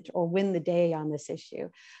argument or win the day on this issue.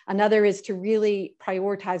 Another is to really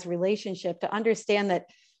prioritize relationship, to understand that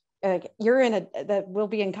that we'll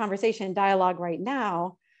be in conversation and dialogue right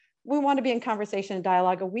now. We want to be in conversation and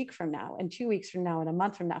dialogue a week from now, and 2 weeks from now, and a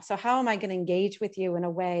month from now. So how am I going to engage with you in a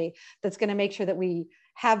way that's going to make sure that we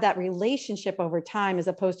have that relationship over time, as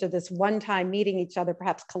opposed to this one-time meeting each other,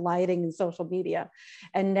 perhaps colliding in social media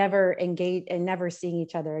and never engage and never seeing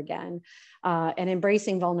each other again, and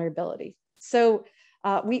embracing vulnerability. So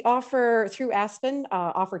we offer, through Aspen,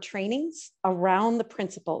 offer trainings around the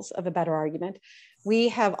principles of a better argument. We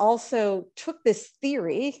have also took this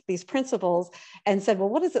theory, these principles, and said, well,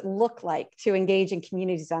 what does it look like to engage in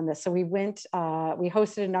communities on this? So we went, we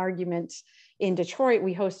hosted an argument in Detroit,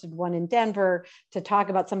 we hosted one in Denver to talk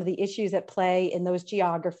about some of the issues at play in those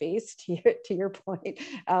geographies, to your point,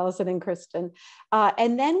 Allison and Kristen.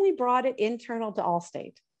 And then we brought it internal to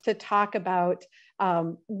Allstate to talk about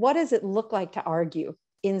what does it look like to argue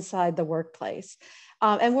inside the workplace.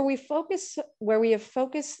 And where we have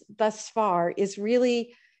focused thus far is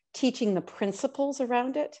really teaching the principles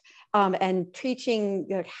around it, and teaching,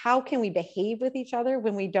 you know, how can we behave with each other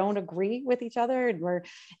when we don't agree with each other,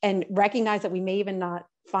 and recognize that we may even not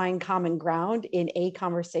find common ground in a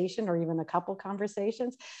conversation or even a couple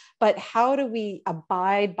conversations, but how do we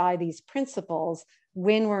abide by these principles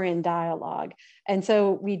when we're in dialogue? And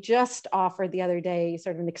so we just offered the other day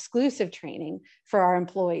sort of an exclusive training for our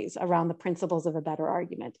employees around the principles of a better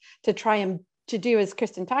argument, to try and to do, as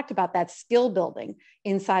Kristen talked about, that skill building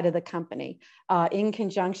inside of the company, in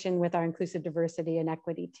conjunction with our inclusive diversity and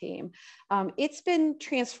equity team. It's been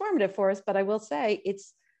transformative for us, but I will say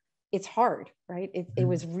it's hard, right? It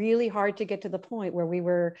was really hard to get to the point where we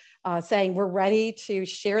were saying, we're ready to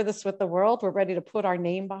share this with the world. We're ready to put our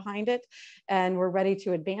name behind it. And we're ready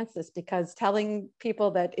to advance this, because telling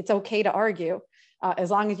people that it's okay to argue,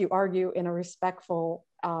 as long as you argue in a respectful,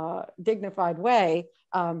 dignified way,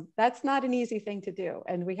 that's not an easy thing to do.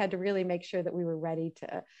 And we had to really make sure that we were ready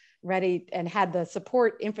and had the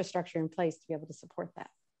support infrastructure in place to be able to support that.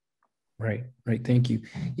 Right. Thank you.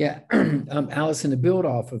 Yeah. Allison, to build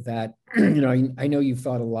off of that, I know you've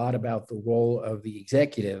thought a lot about the role of the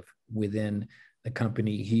executive within the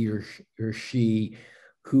company, he or she,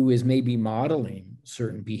 who is maybe modeling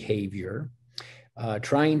certain behavior,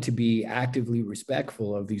 trying to be actively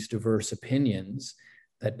respectful of these diverse opinions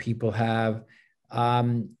that people have.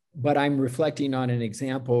 But I'm reflecting on an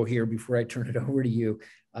example here before I turn it over to you,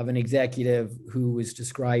 of an executive who was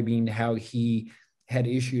describing how he had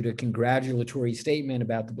issued a congratulatory statement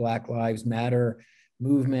about the Black Lives Matter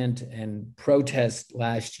movement and protest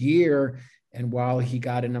last year. And while he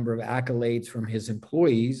got a number of accolades from his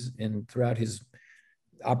employees and throughout his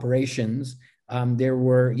operations, there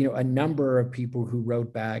were, a number of people who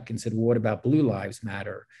wrote back and said, well, what about Blue Lives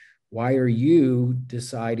Matter? Why are you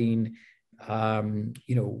deciding,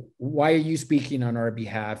 why are you speaking on our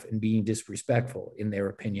behalf and being disrespectful, in their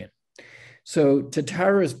opinion? So to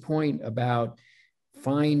Tara's point about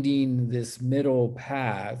finding this middle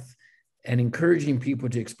path and encouraging people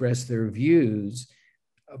to express their views,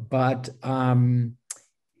 but but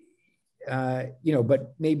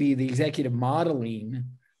maybe the executive modeling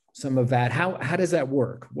some of that. How does that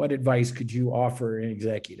work? What advice could you offer an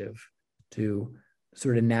executive to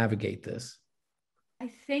sort of navigate this? I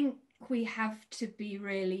think we have to be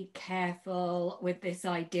really careful with this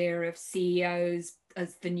idea of CEOs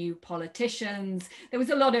as the new politicians. There was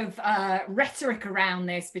a lot of rhetoric around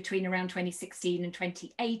this between around 2016 and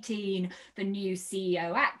 2018, the new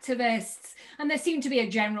CEO activists, and there seemed to be a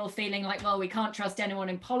general feeling like, well, we can't trust anyone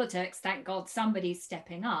in politics, thank God somebody's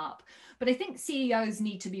stepping up. But I think CEOs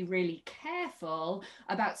need to be really careful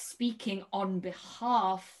about speaking on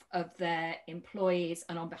behalf of their employees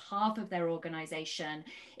and on behalf of their organization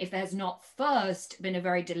if there's not first been a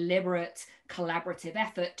very deliberate collaborative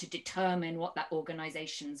effort to determine what that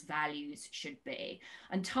organization's values should be.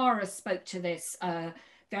 And Tara spoke to this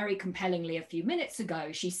very compellingly a few minutes ago.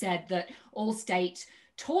 She said that Allstate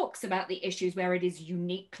talks about the issues where it is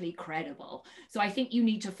uniquely credible. So I think you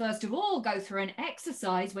need to first of all go through an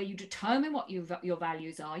exercise where you determine what your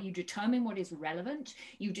values are, you determine what is relevant,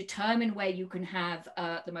 you determine where you can have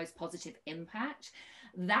the most positive impact.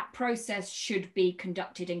 that process should be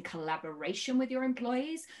conducted in collaboration with your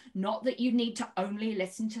employees, not that you need to only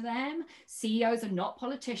listen to them. CEOs are not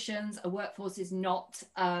politicians, a workforce is not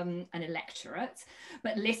an electorate,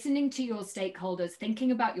 but listening to your stakeholders,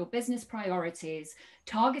 thinking about your business priorities,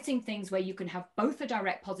 targeting things where you can have both a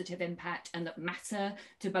direct positive impact and that matter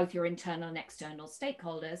to both your internal and external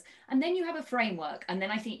stakeholders. And then you have a framework. And then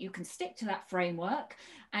I think you can stick to that framework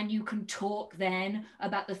and you can talk then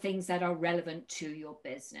about the things that are relevant to your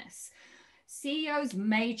business. CEOs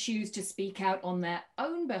may choose to speak out on their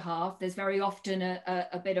own behalf. There's very often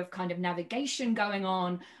a bit of kind of navigation going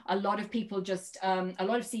on. A lot of people just, a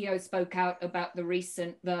lot of CEOs spoke out about the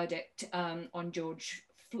recent verdict on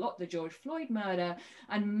the George Floyd murder,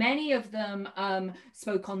 and many of them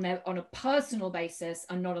spoke on a personal basis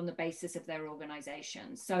and not on the basis of their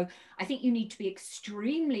organization. So I think you need to be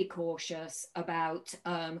extremely cautious about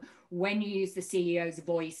when you use the CEO's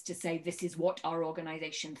voice to say, this is what our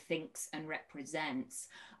organization thinks and represents.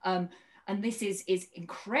 And this is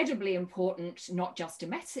incredibly important, not just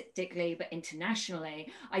domestically, but internationally.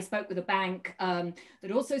 I spoke with a bank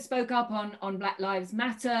that also spoke up on Black Lives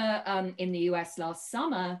Matter in the US last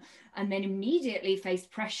summer, and then immediately faced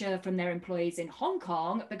pressure from their employees in Hong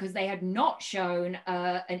Kong because they had not shown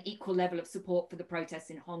an equal level of support for the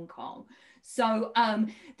protests in Hong Kong. So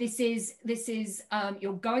this is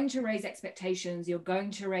you're going to raise expectations, you're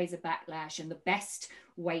going to raise a backlash, and the best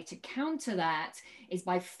way to counter that is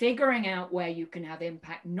by figuring out where you can have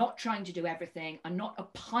impact, not trying to do everything and not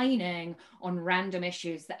opining on random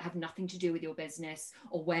issues that have nothing to do with your business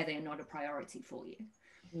or where they are not a priority for you.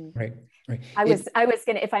 Right. I was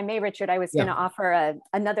going to, if I may, Richard, I was going to offer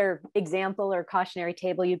another example or cautionary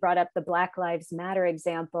table. You brought up the Black Lives Matter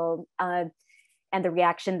example and the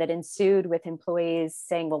reaction that ensued with employees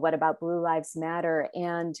saying, well, what about Blue Lives Matter?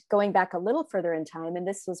 And going back a little further in time, and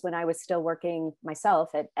this was when I was still working myself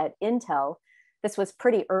at Intel, this was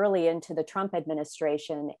pretty early into the Trump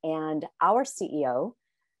administration, and our CEO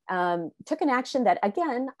took an action that,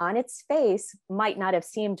 again, on its face, might not have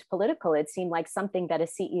seemed political. It seemed like something that a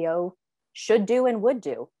CEO should do and would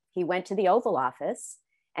do. He went to the Oval Office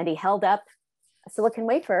and he held up a silicon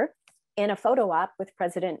wafer in a photo op with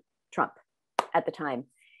President Trump at the time.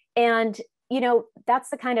 And, you know, that's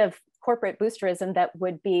the kind of corporate boosterism that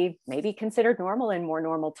would be maybe considered normal in more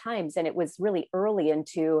normal times. And it was really early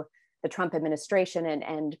into the Trump administration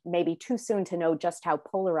and maybe too soon to know just how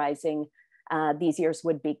polarizing these years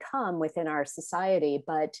would become within our society.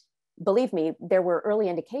 But believe me, there were early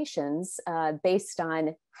indications based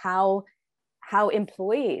on how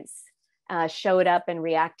employees showed up and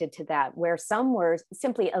reacted to that, where some were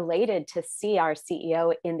simply elated to see our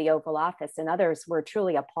CEO in the Oval Office and others were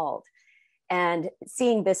truly appalled. And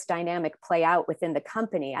seeing this dynamic play out within the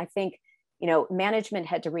company, I think, you know, management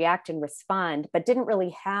had to react and respond, but didn't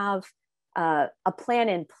really have a plan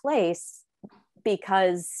in place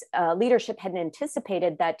because leadership hadn't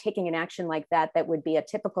anticipated that taking an action like that would be a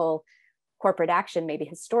typical corporate action, maybe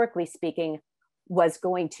historically speaking, was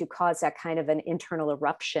going to cause that kind of an internal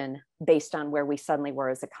eruption based on where we suddenly were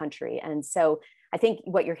as a country. And so I think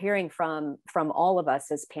what you're hearing from all of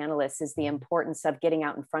us as panelists is the importance of getting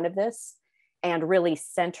out in front of this and really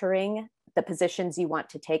centering the positions you want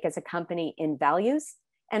to take as a company in values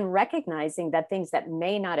and recognizing that things that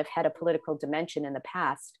may not have had a political dimension in the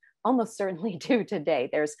past almost certainly do today.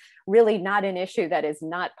 There's really not an issue that is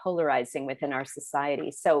not polarizing within our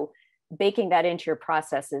society. So baking that into your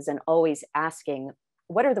processes and always asking,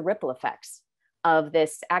 what are the ripple effects of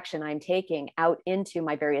this action I'm taking out into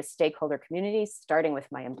my various stakeholder communities, starting with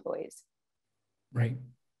my employees? Right.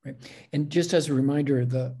 And just as a reminder,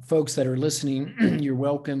 the folks that are listening, you're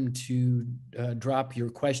welcome to drop your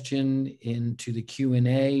question into the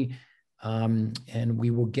Q&A, and we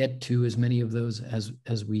will get to as many of those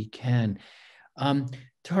as we can.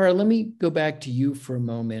 Tara, let me go back to you for a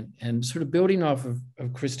moment and sort of building off of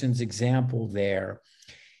Kristen's example there.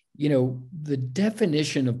 You know, the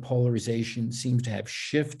definition of polarization seems to have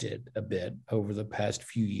shifted a bit over the past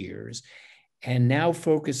few years and now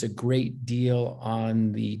focus a great deal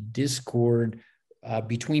on the discord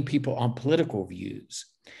between people on political views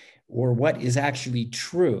or what is actually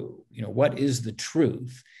true, you know, what is the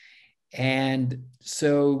truth. And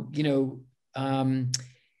so, you know,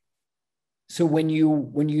 so when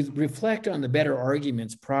you reflect on the Better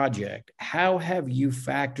Arguments project, how have you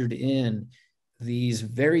factored in these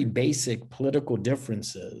very basic political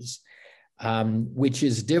differences, which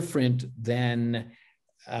is different than,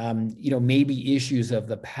 you know, maybe issues of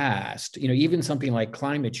the past, you know, even something like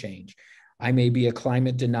climate change. I may be a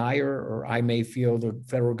climate denier, or I may feel the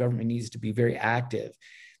federal government needs to be very active.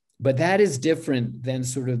 But that is different than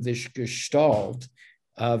sort of this gestalt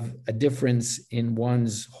of a difference in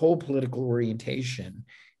one's whole political orientation,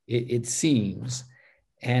 it seems.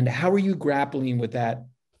 And how are you grappling with that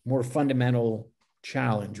more fundamental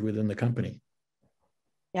challenge within the company?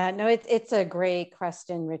 Yeah, no, it's a great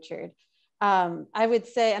question, Richard. I would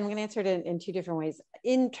say, I'm going to answer it in two different ways.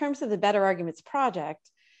 In terms of the Better Arguments Project,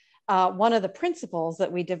 one of the principles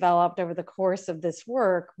that we developed over the course of this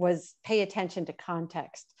work was pay attention to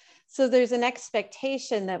context. So there's an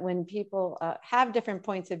expectation that when people have different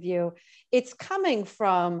points of view, it's coming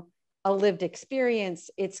from a lived experience,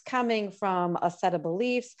 it's coming from a set of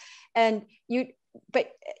beliefs,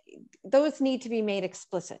 but those need to be made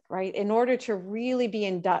explicit, right? In order to really be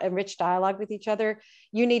in rich dialogue with each other,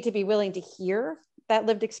 you need to be willing to hear that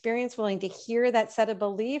lived experience, willing to hear that set of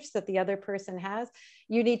beliefs that the other person has.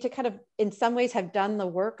 You need to kind of, in some ways, have done the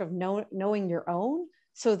work of knowing your own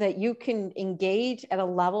so that you can engage at a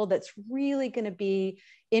level that's really going to be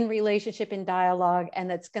in relationship, in dialogue, and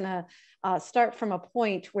that's going to start from a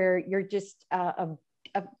point where you're just of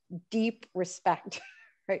deep respect.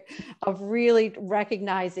 Right, of really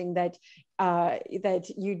recognizing that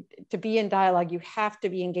to be in dialogue, you have to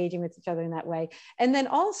be engaging with each other in that way, and then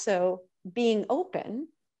also being open.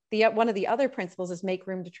 One of the other principles is make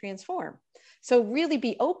room to transform. So really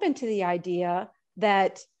be open to the idea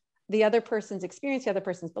that the other person's experience, the other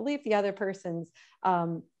person's belief, the other person's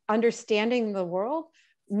understanding the world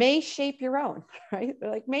may shape your own, right?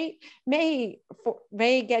 Like may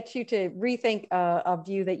get you to rethink a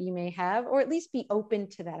view that you may have, or at least be open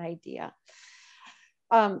to that idea.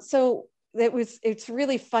 So it's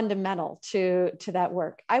really fundamental to that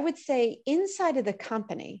work. I would say inside of the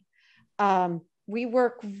company, we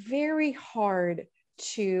work very hard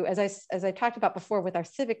to, as I talked about before with our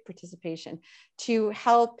civic participation, to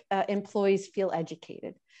help employees feel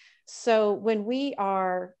educated. So when we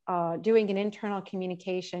are doing an internal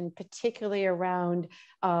communication, particularly around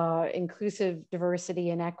inclusive diversity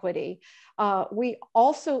and equity, we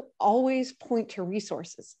also always point to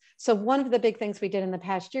resources. So one of the big things we did in the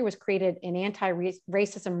past year was created an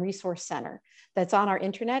anti-racism resource center that's on our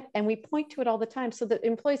internet, and we point to it all the time so that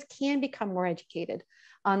employees can become more educated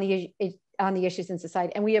on the issues in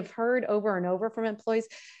society. And we have heard over and over from employees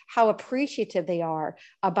how appreciative they are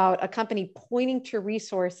about a company pointing to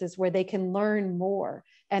resources where they can learn more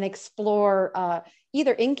and explore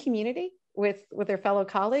either in community with their fellow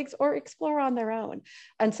colleagues or explore on their own.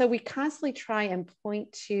 And so we constantly try and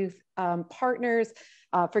point to partners.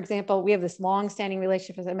 For example, we have this long-standing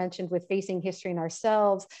relationship, as I mentioned, with Facing History and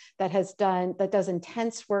Ourselves that does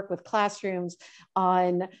intense work with classrooms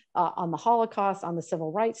on the Holocaust, on the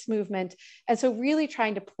Civil Rights Movement. And so really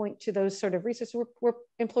trying to point to those sort of resources where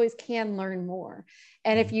employees can learn more.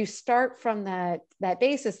 And if you start from that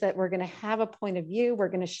basis that we're going to have a point of view, we're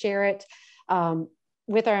going to share it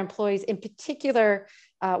with our employees. In particular,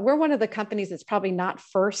 we're one of the companies that's probably not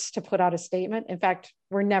first to put out a statement. In fact,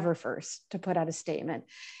 we're never first to put out a statement.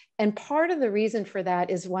 And part of the reason for that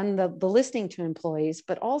is one, the listening to employees,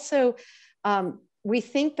 but also we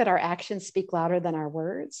think that our actions speak louder than our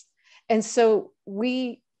words. And so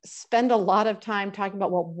we spend a lot of time talking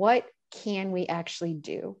about, well, what can we actually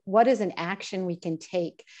do? What is an action we can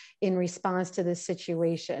take in response to this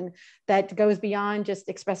situation that goes beyond just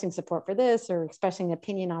expressing support for this or expressing an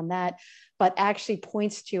opinion on that, but actually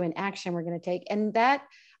points to an action we're going to take? And that,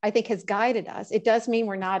 I think, has guided us. It does mean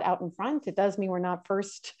we're not out in front. It does mean we're not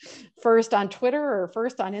first on Twitter or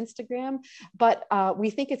first on Instagram, but we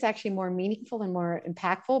think it's actually more meaningful and more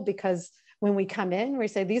impactful because when we come in, we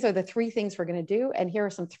say, these are the three things we're going to do. And here are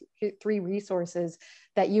some three resources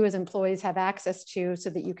that you as employees have access to so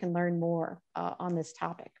that you can learn more on this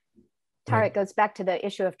topic. Tara, it goes back to the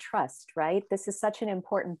issue of trust, right? This is such an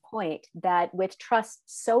important point that with trust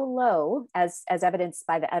so low, as evidenced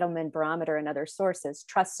by the Edelman Barometer and other sources,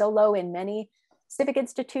 trust so low in many civic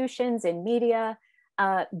institutions, in media,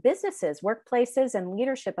 businesses, workplaces, and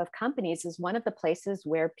leadership of companies is one of the places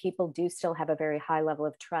where people do still have a very high level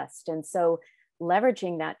of trust. And so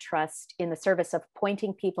leveraging that trust in the service of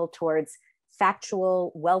pointing people towards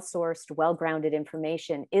factual, well-sourced, well-grounded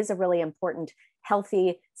information is a really important,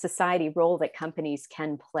 healthy society role that companies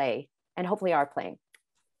can play and hopefully are playing.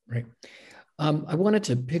 Right. I wanted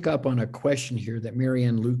to pick up on a question here that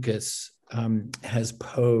Marianne Lucas has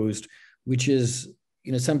posed, which is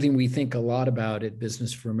something we think a lot about at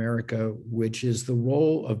Business for America, which is the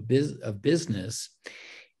role of business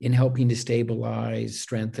in helping to stabilize,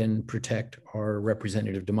 strengthen, protect our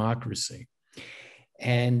representative democracy.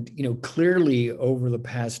 And clearly over the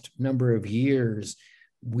past number of years,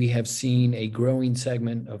 we have seen a growing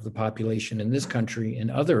segment of the population in this country and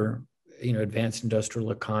other advanced industrial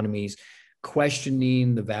economies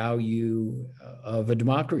questioning the value of a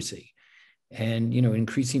democracy. And,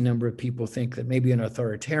 increasing number of people think that maybe an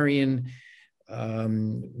authoritarian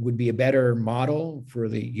would be a better model for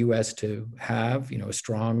the U.S. to have, a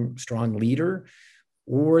strong leader,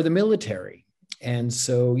 or the military. And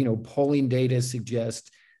so, polling data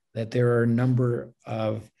suggests that there are a number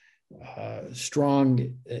of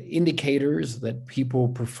strong indicators that people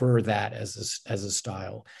prefer that as a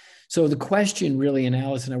style. So the question really, and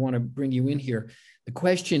Allison, I want to bring you in here. The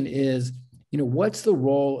question is, what's the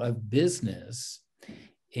role of business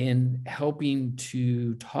in helping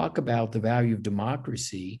to talk about the value of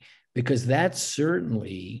democracy? Because that's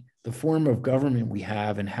certainly the form of government we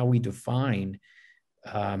have, and how we define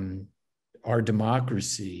our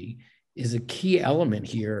democracy is a key element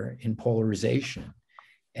here in polarization.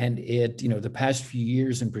 And the past few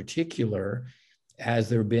years in particular, as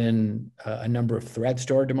there have been a number of threats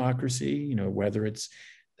to our democracy, whether it's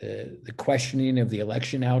the questioning of the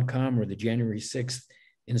election outcome or the January 6th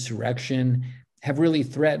insurrection, have really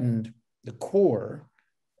threatened the core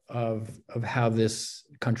of how this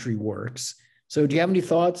country works. So do you have any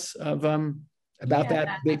thoughts about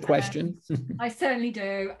that big question? I certainly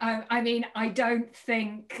do. I don't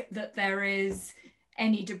think that there is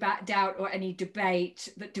any doubt or any debate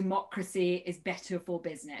that democracy is better for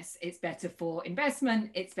business. It's better for investment.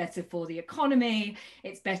 It's better for the economy.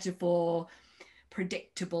 It's better for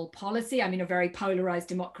predictable policy. A very polarized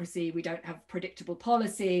democracy, we don't have predictable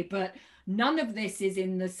policy, but none of this is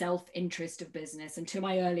in the self-interest of business. And to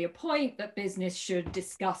my earlier point that business should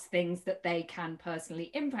discuss things that they can personally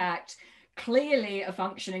impact, clearly a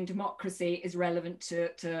functioning democracy is relevant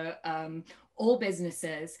to all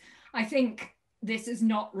businesses. I think this is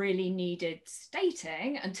not really needed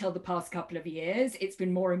stating until the past couple of years. It's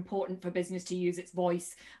been more important for business to use its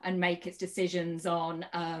voice and make its decisions on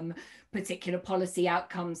particular policy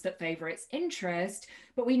outcomes that favor its interest.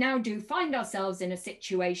 But we now do find ourselves in a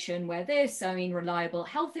situation where reliable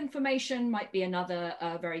health information might be another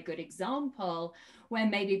very good example, where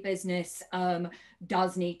maybe business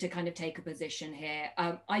does need to kind of take a position here.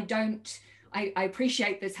 I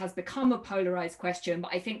appreciate this has become a polarized question,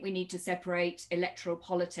 but I think we need to separate electoral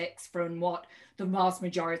politics from what the vast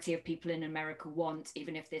majority of people in America want,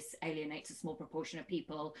 even if this alienates a small proportion of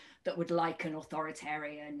people that would like an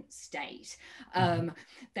authoritarian state.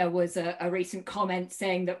 There was a recent comment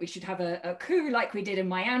saying that we should have a coup like we did in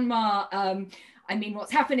Myanmar.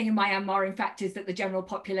 What's happening in Myanmar, in fact, is that the general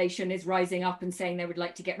population is rising up and saying they would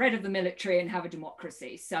like to get rid of the military and have a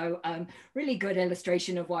democracy. So really good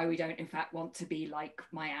illustration of why we don't, in fact, want to be like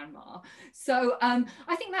Myanmar. So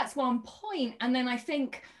I think that's one point. And then I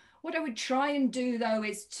think what I would try and do, though,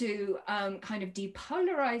 is to kind of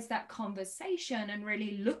depolarize that conversation and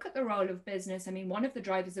really look at the role of business. One of the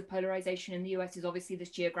drivers of polarization in the US is obviously this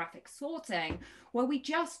geographic sorting, where we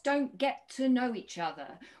just don't get to know each other.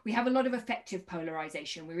 We have a lot of affective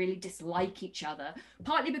polarization. We really dislike each other,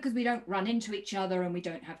 partly because we don't run into each other and we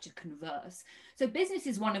don't have to converse. So business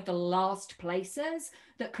is one of the last places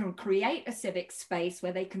that can create a civic space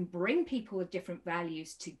where they can bring people with different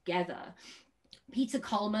values together. Peter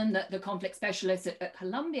Coleman, the conflict specialist at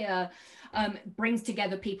Columbia, brings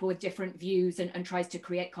together people with different views and tries to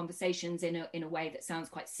create conversations in a way that sounds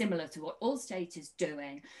quite similar to what Allstate is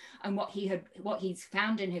doing. And what he's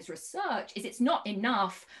found in his research is it's not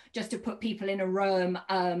enough just to put people in a room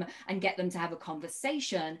and get them to have a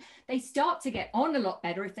conversation. They start to get on a lot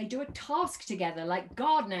better if they do a task together, like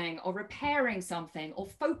gardening or repairing something or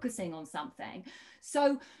focusing on something.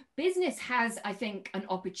 So business has, I think, an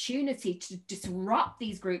opportunity to disrupt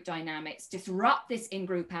these group dynamics, disrupt this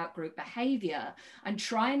in-group, out-group behavior, and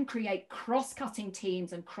try and create cross-cutting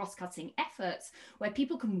teams and cross-cutting efforts where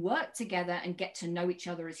people can work together and get to know each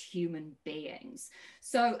other as human beings.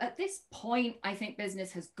 So at this point, I think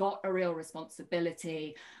business has got a real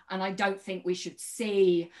responsibility, and I don't think we should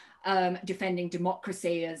see defending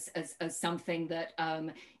democracy as something that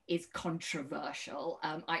is controversial.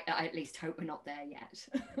 I at least hope we're not there yet.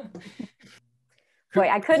 Boy,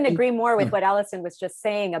 I couldn't agree more with what Allison was just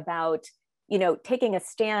saying about, taking a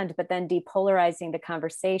stand, but then depolarizing the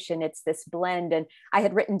conversation. It's this blend. And I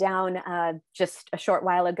had written down just a short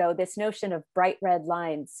while ago, this notion of bright red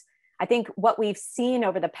lines. I think what we've seen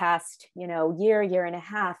over the past, year and a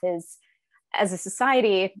half is, as a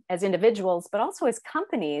society, as individuals, but also as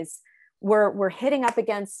companies, we're hitting up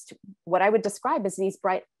against what I would describe as these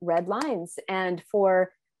bright red lines. And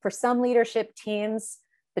for some leadership teams,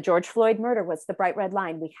 the George Floyd murder was the bright red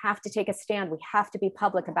line. We have to take a stand. We have to be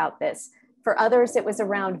public about this. For others, it was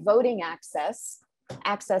around voting access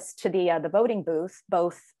to the voting booth,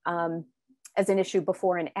 both as an issue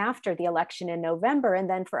before and after the election in November. And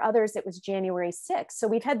then for others, it was January 6th. So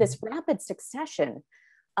we've had this rapid succession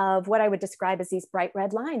of what I would describe as these bright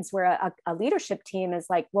red lines, where a leadership team is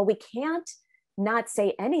like, well, we can't not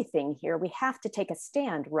say anything here. We have to take a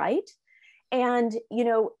stand, right? And, you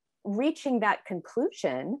know, reaching that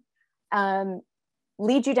conclusion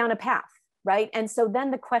leads you down a path, right? And so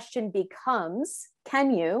then the question becomes,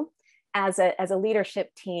 can you, as a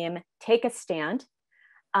leadership team, take a stand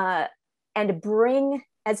and bring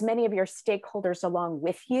as many of your stakeholders along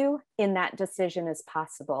with you in that decision as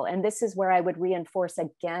possible? And this is where I would reinforce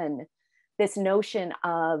again this notion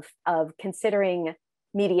of considering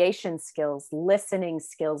mediation skills, listening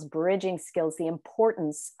skills, bridging skills, the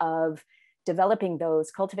importance of developing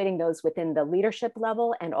those, cultivating those within the leadership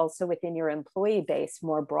level and also within your employee base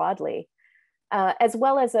more broadly, as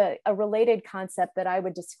well as a related concept that I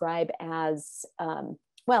would describe as,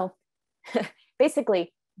 well,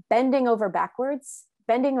 basically bending over backwards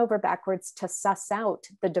to suss out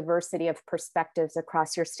the diversity of perspectives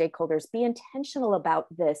across your stakeholders. Be intentional about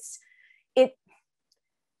this.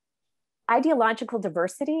 Ideological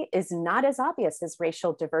diversity is not as obvious as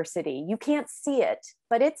racial diversity. You can't see it,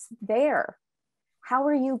 but it's there. How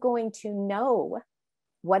are you going to know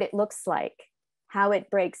what it looks like, how it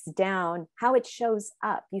breaks down, how it shows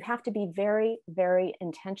up? You have to be very, very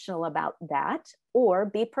intentional about that, or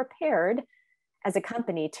be prepared as a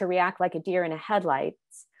company to react like a deer in a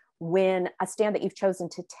headlights when a stand that you've chosen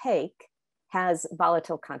to take has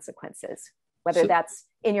volatile consequences, whether that's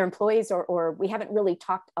in your employees or we haven't really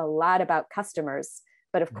talked a lot about customers,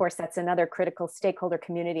 but of course that's another critical stakeholder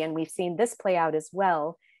community. And we've seen this play out as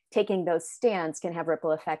well. Taking those stands can have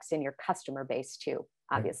ripple effects in your customer base too,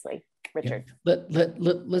 obviously. Richard. Yeah.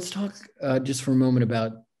 Let's talk just for a moment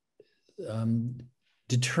about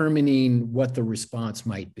determining what the response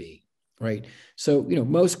might be, right? So, you know,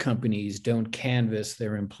 most companies don't canvass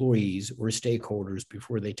their employees or stakeholders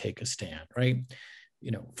before they take a stand, right? You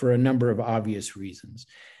know, for a number of obvious reasons.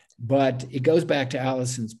 But it goes back to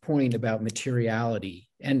Allison's point about materiality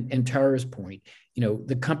and Tara's point. You know,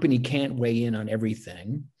 the company can't weigh in on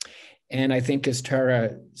everything. And I think, as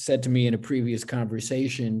Tara said to me in a previous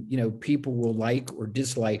conversation, you know, people will like or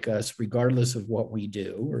dislike us regardless of what we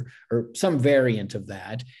do, or some variant of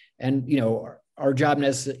that. And, you know, our job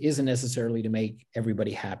isn't necessarily to make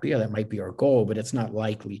everybody happy. That might be our goal, but it's not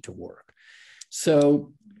likely to work.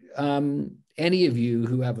 So any of you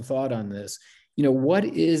who have a thought on this, you know, what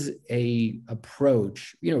is a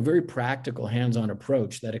approach, you know, very practical, hands-on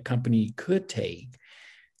approach that a company could take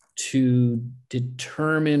to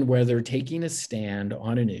determine whether taking a stand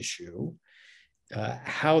on an issue,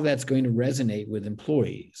 how that's going to resonate with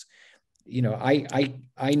employees? You know,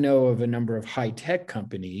 I know of a number of high-tech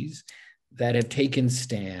companies that have taken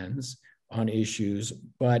stands on issues,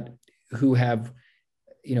 but who have,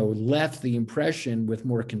 you know, left the impression with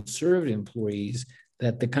more conservative employees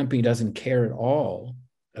that the company doesn't care at all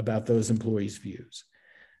about those employees' views.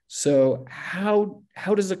 So how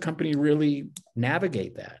does a company really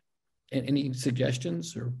navigate that? Any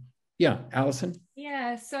suggestions? Or yeah, Allison?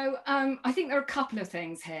 Yeah, so I think there are a couple of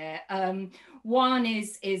things here. One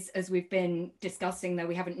is as we've been discussing, though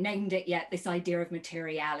we haven't named it yet, this idea of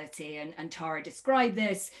materiality, and Tara described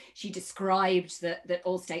this. She described that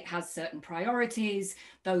Allstate has certain priorities.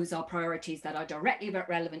 Those are priorities that are directly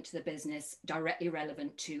relevant to the business, directly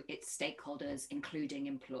relevant to its stakeholders, including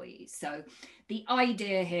employees. So the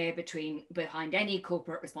idea here behind any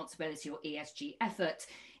corporate responsibility or ESG effort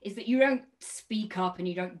is that you don't speak up and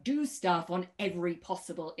you don't do stuff on every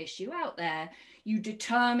possible issue out there. You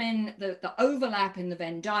determine the overlap in the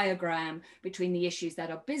Venn diagram between the issues that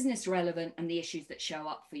are business relevant and the issues that show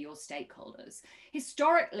up for your stakeholders.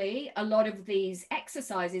 Historically, a lot of these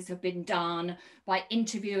exercises have been done by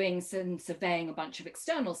interviewing and surveying a bunch of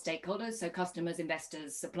external stakeholders, so customers,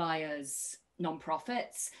 investors, suppliers,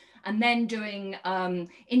 nonprofits, and then doing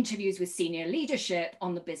interviews with senior leadership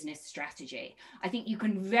on the business strategy. I think you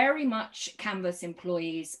can very much canvass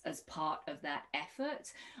employees as part of that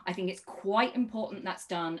effort. I think it's quite important that's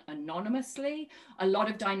done anonymously. A lot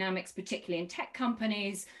of dynamics, particularly in tech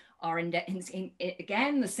companies, are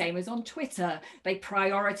again the same as on Twitter. They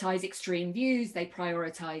prioritize extreme views, they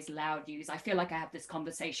prioritize loud views. I feel like I have this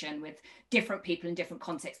conversation with different people in different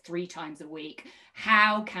contexts 3 times a week.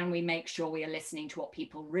 How can we make sure we are listening to what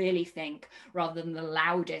people really think rather than the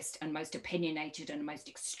loudest and most opinionated and most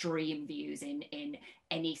extreme views in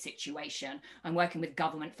any situation? I'm working with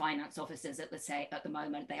government finance officers at the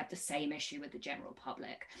moment. They have the same issue with the general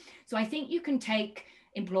public. So I think you can take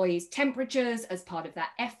employees' temperatures as part of that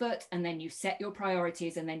effort, and then you set your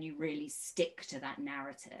priorities, and then you really stick to that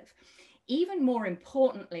narrative. Even more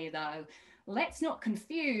importantly, though, let's not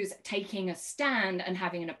confuse taking a stand and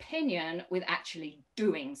having an opinion with actually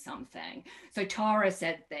doing something. So Tara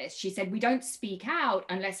said this, she said, we don't speak out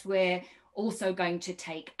unless we're also going to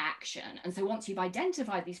take action. And so once you've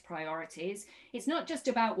identified these priorities, it's not just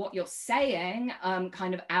about what you're saying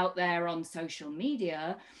kind of out there on social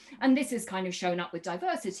media. And this has kind of shown up with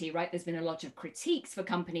diversity, right? There's been a lot of critiques for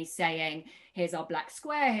companies saying, here's our black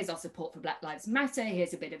square, here's our support for Black Lives Matter,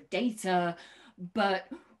 here's a bit of data. But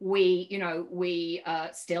we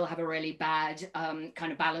still have a really bad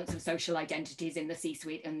kind of balance of social identities in the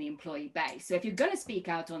C-suite and the employee base. So if you're going to speak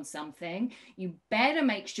out on something, you better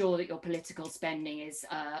make sure that your political spending is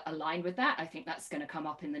aligned with that. I think that's going to come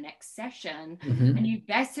up in the next session. Mm-hmm. And you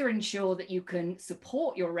better ensure that you can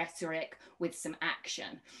support your rhetoric with some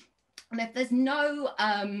action. And if there's no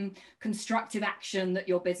constructive action that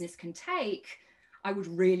your business can take, I would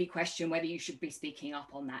really question whether you should be speaking up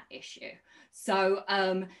on that issue. So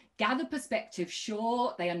gather perspectives,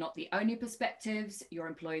 sure, they are not the only perspectives. Your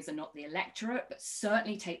employees are not the electorate, but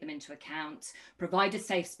certainly take them into account. Provide a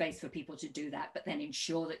safe space for people to do that, but then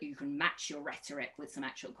ensure that you can match your rhetoric with some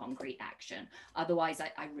actual concrete action. Otherwise,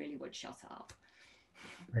 I really would shut up.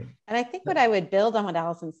 Right. And I think what I would build on what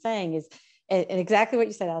Allison's saying is, and exactly what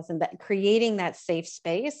you said, Allison, that creating that safe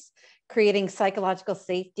space, creating psychological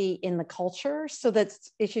safety in the culture so that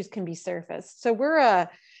issues can be surfaced. So we're a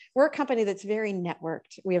company that's very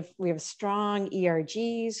networked. We have strong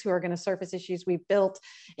ERGs who are going to surface issues. We've built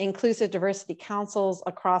inclusive diversity councils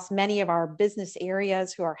across many of our business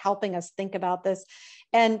areas who are helping us think about this.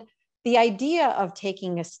 And the idea of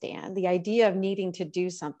taking a stand, the idea of needing to do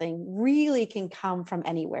something really can come from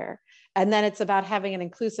anywhere. And then it's about having an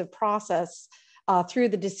inclusive process through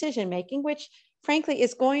the decision-making, which frankly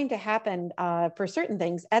is going to happen for certain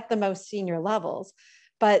things at the most senior levels.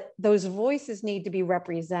 But those voices need to be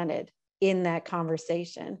represented in that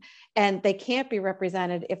conversation. And they can't be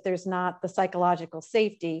represented if there's not the psychological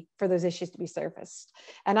safety for those issues to be surfaced.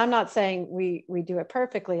 And I'm not saying we do it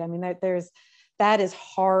perfectly. I mean, that is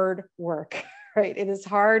hard work, right? It is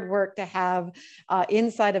hard work to have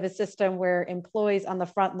inside of a system where employees on the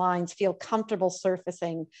front lines feel comfortable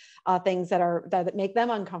surfacing things that make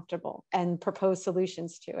them uncomfortable and propose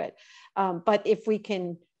solutions to it. But if we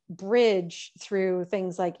can bridge through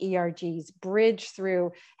things like ERGs, bridge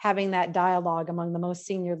through having that dialogue among the most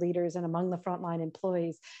senior leaders and among the frontline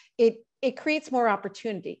employees, it creates more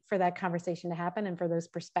opportunity for that conversation to happen and for those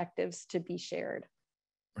perspectives to be shared.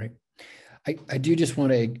 Right. I do just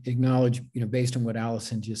want to acknowledge, based on what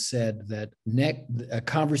Allison just said, that a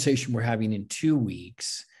conversation we're having in 2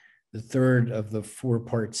 weeks, the third of the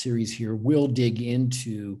 4-part series here, will dig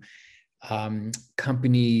into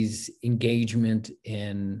companies' engagement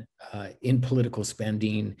in political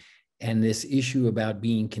spending and this issue about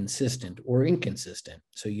being consistent or inconsistent.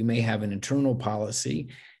 So you may have an internal policy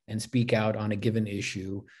and speak out on a given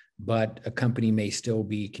issue, but a company may still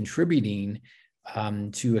be contributing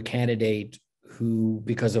to a candidate who,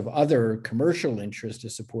 because of other commercial interest,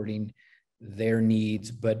 is supporting their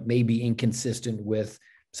needs, but may be inconsistent with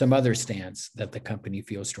some other stance that the company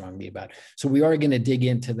feels strongly about. So we are going to dig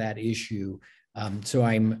into that issue. So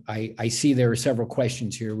I see there are several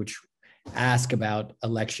questions here which ask about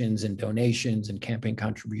elections and donations and campaign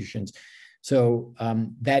contributions. So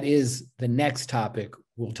that is the next topic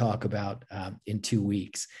we'll talk about in 2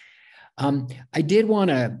 weeks. I did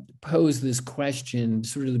want to pose this question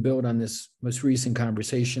sort of to build on this most recent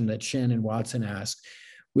conversation that Shannon Watson asked,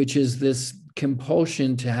 which is this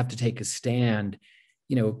compulsion to have to take a stand,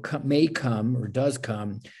 may come or does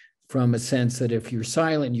come from a sense that if you're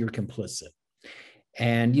silent, you're complicit.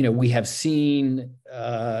 And, we have seen,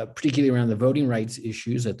 particularly around the voting rights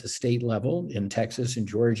issues at the state level in Texas and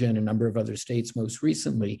Georgia and a number of other states most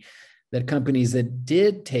recently, that companies that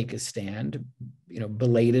did take a stand,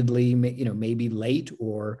 belatedly, maybe late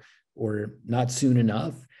or not soon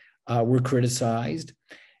enough, were criticized.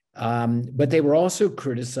 But they were also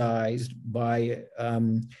criticized by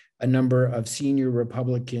a number of senior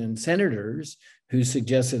Republican senators who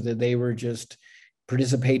suggested that they were just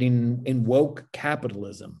participating in woke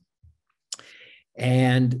capitalism.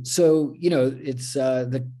 And so,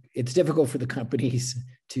 it's difficult for the companies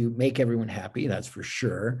to make everyone happy, that's for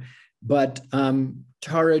sure. But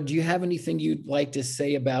Tara, do you have anything you'd like to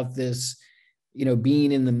say about this,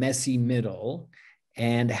 being in the messy middle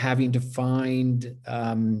and having to find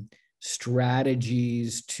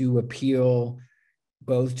strategies to appeal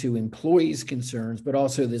both to employees' concerns, but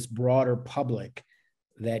also this broader public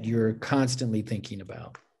that you're constantly thinking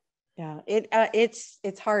about? Yeah,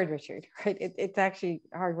 it's hard, Richard, right? It's actually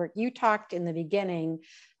hard work. You talked in the beginning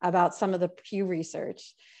about some of the Pew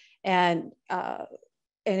research, and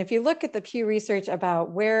if you look at the Pew Research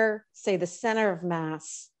about where, say, the center of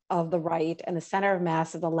mass of the right and the center of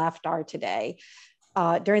mass of the left are today,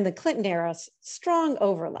 during the Clinton era, strong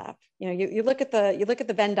overlap. You look at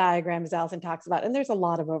the Venn diagram, as Allison talks about, and there's a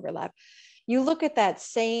lot of overlap. You look at those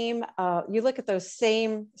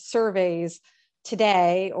same surveys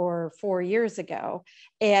today or 4 years ago,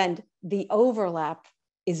 and the overlap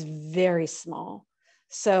is very small.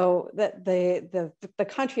 So that the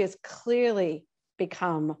country has clearly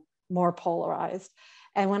become more polarized.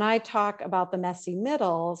 And when I talk about the messy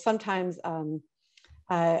middle, sometimes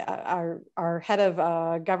our head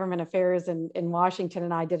of government affairs in Washington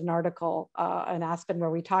and I did an article in Aspen where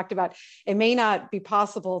we talked about it may not be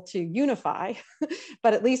possible to unify,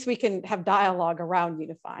 but at least we can have dialogue around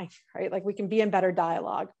unifying, right? Like we can be in better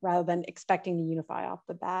dialogue rather than expecting to unify off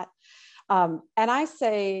the bat. And I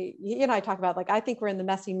say, I talk about, like, I think we're in the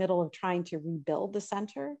messy middle of trying to rebuild the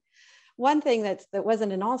center. One thing that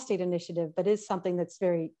wasn't an all-state initiative, but is something that's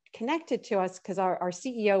very connected to us, because our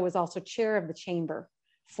CEO was also chair of the chamber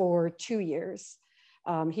for 2 years.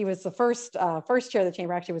 He was the first chair of the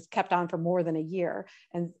chamber, actually was kept on for more than a year.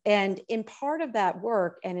 And in part of that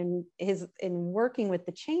work, and in working with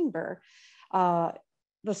the chamber, the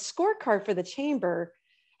scorecard for the chamber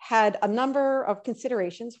had a number of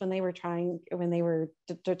considerations when they were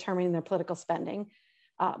determining their political spending.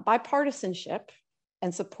 Bipartisanship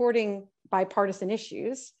and supporting bipartisan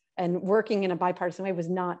issues and working in a bipartisan way was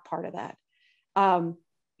not part of that.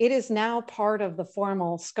 It is now part of the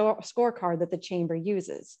formal scorecard that the chamber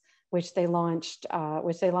uses, which they launched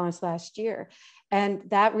last year. And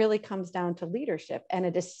that really comes down to leadership and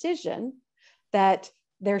a decision that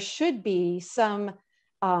there should be some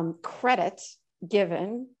credit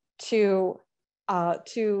given to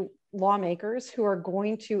lawmakers who are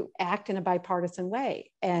going to act in a bipartisan way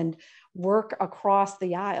and work across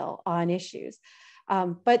the aisle on issues.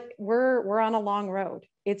 But we're on a long road.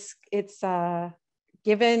 It's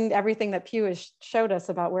given everything that Pew has showed us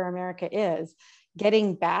about where America is,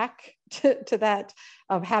 getting back to that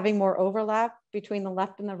of having more overlap between the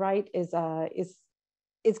left and the right is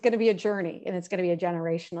going to be a journey, and it's going to be a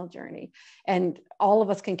generational journey. And all of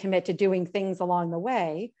us can commit to doing things along the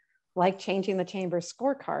way, like changing the chamber's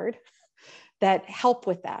scorecard, that help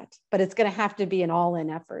with that. But it's going to have to be an all-in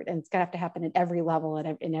effort, and it's going to have to happen at every level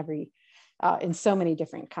and in so many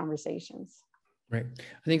different conversations. Right.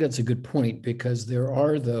 I think that's a good point, because there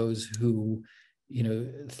are those who,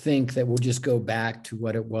 think that we'll just go back to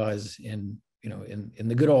what it was in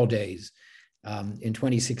the good old days in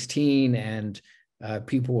 2016, and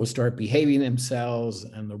people will start behaving themselves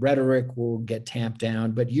and the rhetoric will get tamped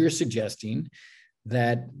down. But you're suggesting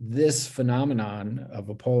that this phenomenon of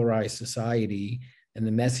a polarized society and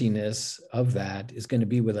the messiness of that is going to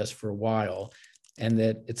be with us for a while. And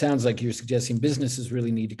that it sounds like you're suggesting businesses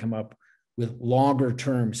really need to come up with longer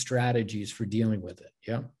term strategies for dealing with it.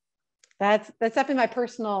 Yeah. That's definitely my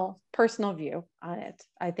personal view on it.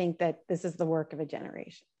 I think that this is the work of a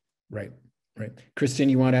generation. Right. Kristen,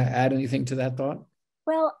 you want to add anything to that thought?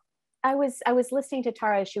 Well, I was listening to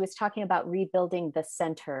Tara as she was talking about rebuilding the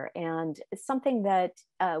center, and something that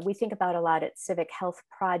we think about a lot at Civic Health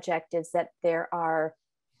Project is that there are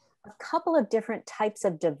a couple of different types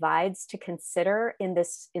of divides to consider in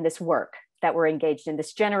this work that we're engaged in,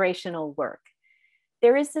 this generational work.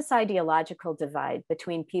 There is this ideological divide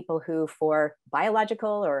between people who, for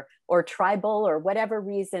biological or tribal or whatever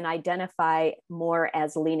reason, identify more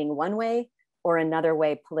as leaning one way or another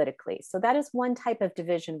way politically. So that is one type of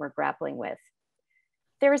division we're grappling with.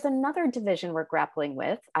 There is another division we're grappling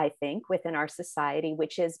with, I think, within our society,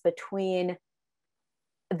 which is between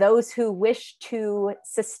those who wish to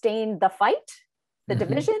sustain the fight, the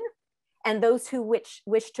division, and those who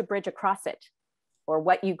wish to bridge across it, or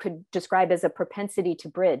what you could describe as a propensity to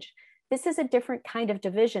bridge. This is a different kind of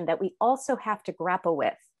division that we also have to grapple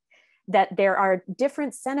with, that there are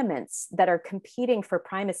different sentiments that are competing for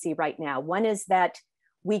primacy right now. One is that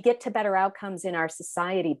we get to better outcomes in our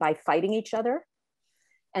society by fighting each other.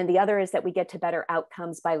 And the other is that we get to better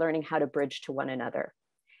outcomes by learning how to bridge to one another.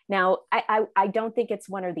 Now, I don't think it's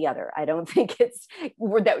one or the other. I don't think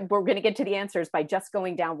we're going to get to the answers by just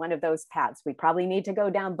going down one of those paths. We probably need to go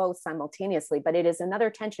down both simultaneously, but it is another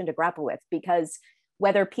tension to grapple with, because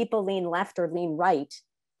whether people lean left or lean right,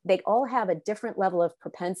 they all have a different level of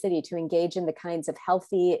propensity to engage in the kinds of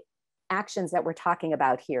healthy actions that we're talking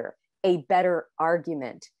about here. A better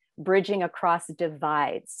argument, bridging across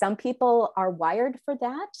divides. Some people are wired for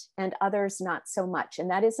that and others not so much.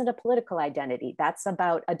 And that isn't a political identity. That's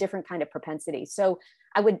about a different kind of propensity. So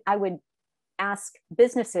I would ask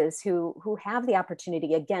businesses who have the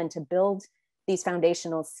opportunity, again, to build these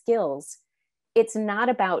foundational skills, it's not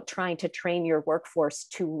about trying to train your workforce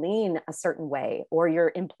to lean a certain way or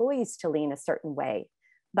your employees to lean a certain way,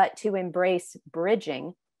 but to embrace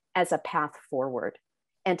bridging as a path forward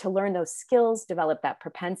and to learn those skills, develop that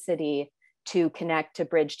propensity to connect, to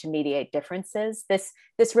bridge, to mediate differences. This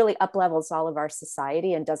really uplevels all of our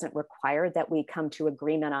society and doesn't require that we come to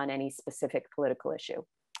agreement on any specific political issue.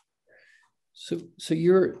 So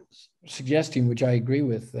you're suggesting, which I agree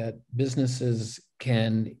with, that businesses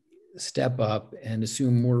can step up and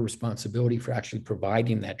assume more responsibility for actually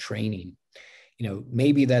providing that training. You know,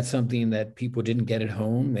 maybe that's something that people didn't get at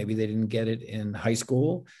home. Maybe they didn't get it in high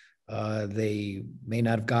school. They may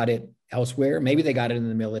not have got it elsewhere. Maybe they got it in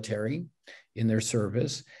the military, in their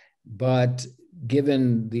service. But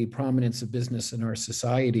given the prominence of business in our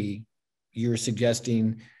society, you're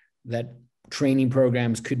suggesting that training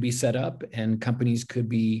programs could be set up and companies could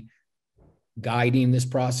be guiding this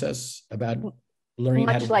process about learning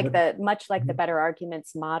much like the Better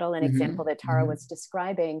Arguments model and example that Tara was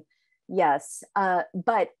describing. Yes,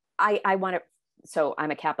 but I want to. So I'm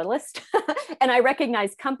a capitalist, and I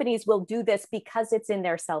recognize companies will do this because it's in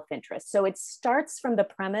their self-interest. So it starts from the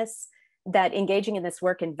premise that engaging in this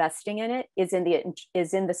work, investing in it, is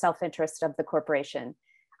in the self-interest of the corporation,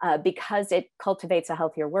 because it cultivates a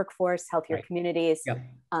healthier workforce, healthier communities,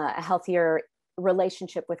 a healthier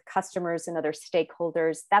relationship with customers and other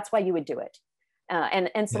stakeholders. That's why you would do it.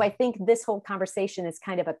 So I think this whole conversation is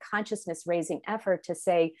kind of a consciousness raising effort to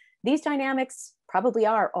say, these dynamics probably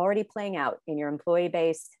are already playing out in your employee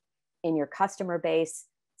base, in your customer base.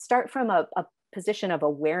 Start from a position of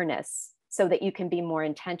awareness so that you can be more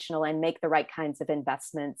intentional and make the right kinds of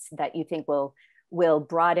investments that you think will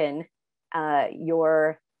broaden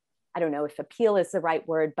your, I don't know if appeal is the right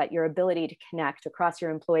word, but your ability to connect across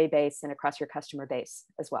your employee base and across your customer base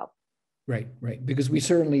as well. Right. Because we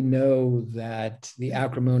certainly know that the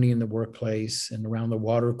acrimony in the workplace and around the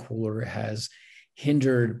water cooler has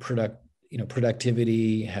hindered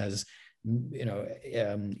productivity, has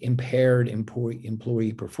impaired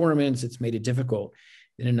employee performance. It's made it difficult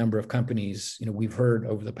in a number of companies. We've heard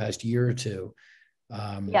over the past year or two.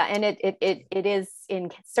 And it is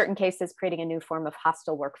in certain cases creating a new form of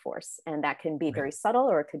hostile workforce, and that can be very subtle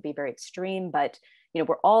or it could be very extreme. But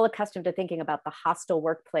we're all accustomed to thinking about the hostile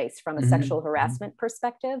workplace from a sexual harassment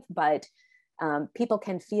perspective, but people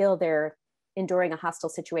can feel they're enduring a hostile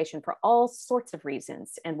situation for all sorts of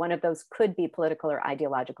reasons, and one of those could be political or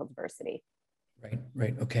ideological diversity.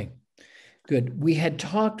 Right. Okay. Good. We had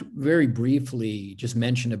talked very briefly, just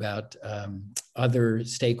mentioned about other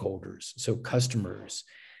stakeholders, so customers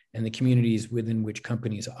and the communities within which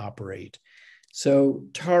companies operate. So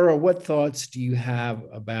Tara, what thoughts do you have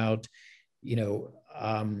about,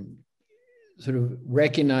 sort of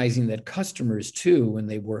recognizing that customers too, when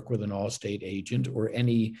they work with an Allstate agent or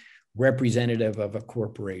any representative of a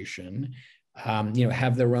corporation,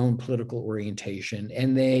 have their own political orientation,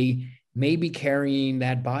 and they may be carrying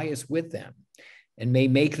that bias with them and may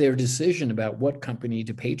make their decision about what company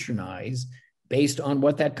to patronize based on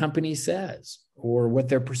what that company says or what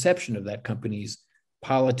their perception of that company's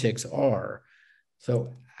politics are.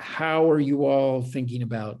 So how are you all thinking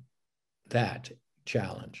about that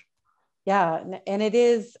challenge? Yeah, and it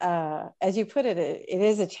is, as you put it, it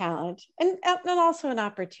is a challenge and also an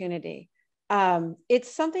opportunity.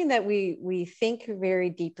 It's something that we think very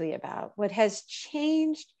deeply about. What has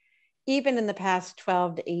changed even in the past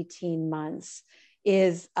 12 to 18 months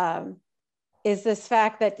is this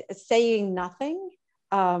fact that saying nothing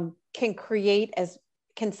can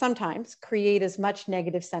sometimes create as much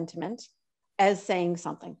negative sentiment as saying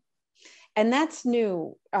something. And that's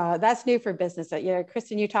new. That's new for business.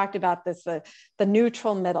 Kristen, you talked about this, the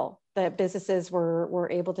neutral middle that businesses were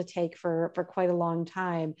able to take for quite a long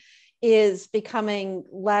time is becoming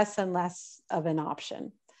less and less of an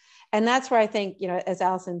option. And that's where I think, as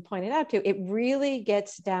Allison pointed out too, it really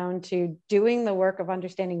gets down to doing the work of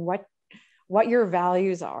understanding what your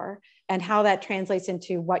values are and how that translates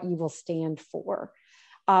into what you will stand for.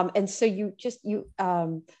 And so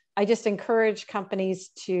I just encourage companies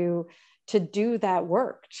to do that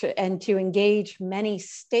work and to engage many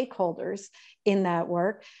stakeholders in that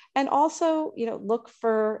work, and also look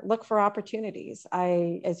for opportunities.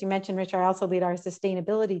 As you mentioned, Rich, I also lead our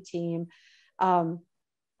sustainability team.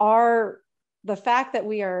 The fact that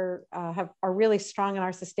we are really strong in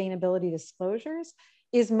our sustainability disclosures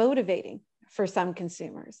is motivating for some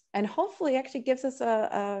consumers, and hopefully actually gives us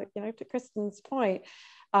to Kristen's point,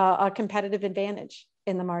 a competitive advantage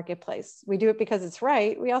in the marketplace. We do it because it's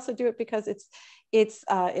right. We also do it because it's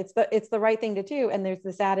the right thing to do, and there's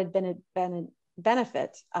this added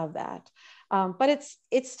benefit of that. But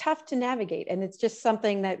it's tough to navigate, and it's just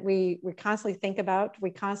something that we constantly think about.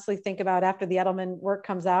 We constantly think about after the Edelman work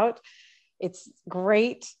comes out. It's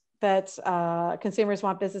great that consumers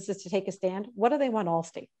want businesses to take a stand. What do they want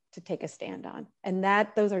Allstate to take a stand on? And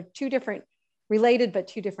those are two different, related but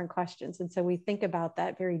two different questions. And so we think about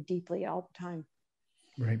that very deeply all the time.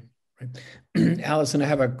 Right. Allison, I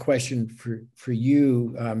have a question for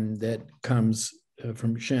you that comes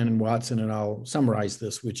from Shannon Watson, and I'll summarize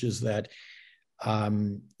this, which is that,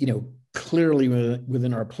 clearly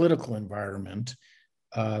within our political environment,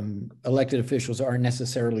 elected officials aren't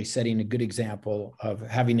necessarily setting a good example of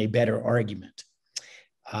having a better argument.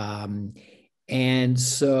 And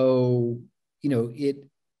so, the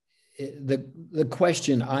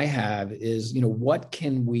question I have is, what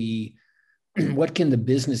can the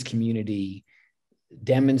business community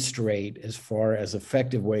demonstrate as far as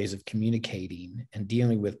effective ways of communicating and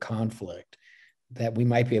dealing with conflict that we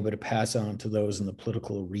might be able to pass on to those in the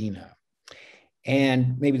political arena?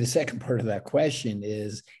 And maybe the second part of that question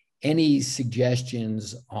is any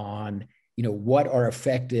suggestions on, what are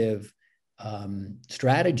effective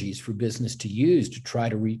strategies for business to use to try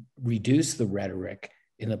to reduce the rhetoric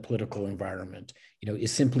in the political environment?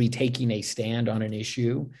 Is simply taking a stand on an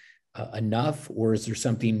issue enough, or is there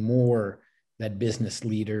something more that business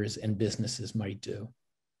leaders and businesses might do?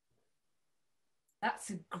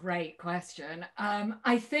 That's a great question.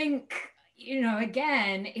 I think,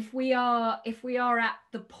 again, if we are at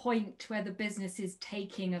the point where the business is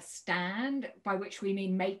taking a stand, by which we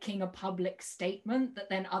mean making a public statement that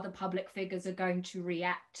then other public figures are going to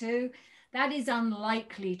react to, that is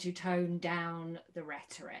unlikely to tone down the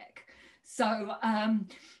rhetoric. So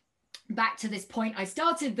back to this point I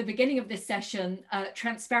started the beginning of this session,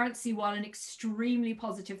 transparency, while an extremely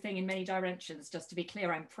positive thing in many directions, just to be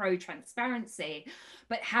clear, I'm pro-transparency,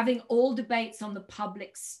 but having all debates on the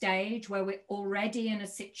public stage where we're already in a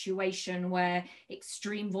situation where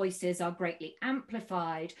extreme voices are greatly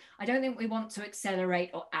amplified, I don't think we want to accelerate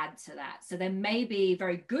or add to that. So there may be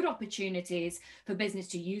very good opportunities for business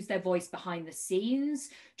to use their voice behind the scenes,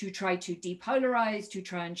 to try to depolarize, to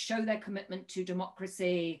try and show their commitment to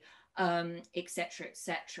democracy, et cetera, et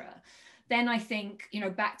cetera. Then I think,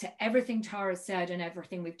 back to everything Tara said and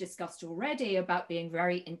everything we've discussed already about being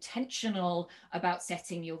very intentional about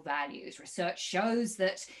setting your values. Research shows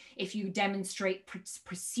that if you demonstrate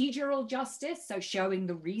procedural justice, so showing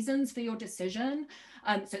the reasons for your decision,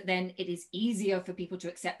 so then it is easier for people to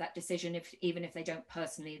accept that decision even if they don't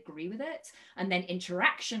personally agree with it. And then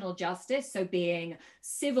interactional justice, so being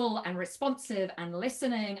civil and responsive and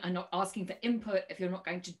listening and not asking for input if you're not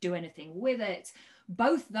going to do anything with it.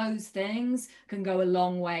 Both those things can go a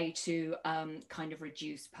long way to kind of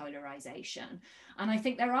reduce polarization. And I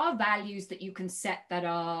think there are values that you can set that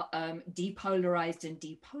are depolarized and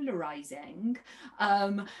depolarizing.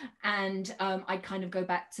 I kind of go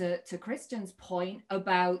back to Kristen's point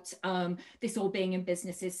about this all being in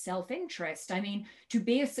business's self-interest. I mean, to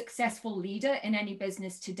be a successful leader in any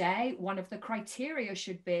business today, one of the criteria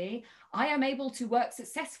should be, I am able to work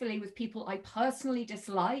successfully with people I personally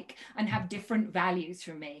dislike and have different values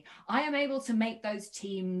from me. I am able to make those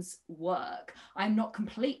teams work. I'm not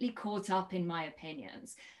completely caught up in my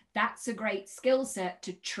opinions. That's a great skill set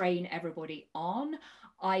to train everybody on.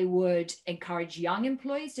 I would encourage young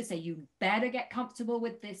employees to say, you better get comfortable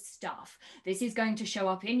with this stuff. This is going to show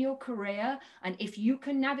up in your career. And if you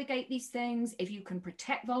can navigate these things, if you can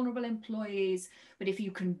protect vulnerable employees, but if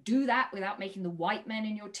you can do that without making the white men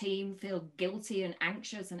in your team feel guilty and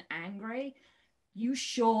anxious and angry, you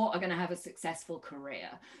sure are going to have a successful career.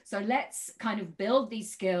 So let's kind of build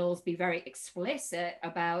these skills, be very explicit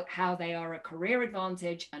about how they are a career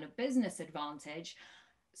advantage and a business advantage.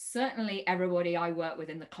 Certainly everybody I work with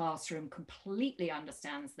in the classroom completely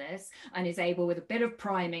understands this and is able, with a bit of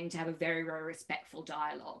priming, to have a very, very respectful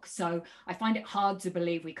dialogue. So I find it hard to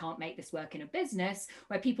believe we can't make this work in a business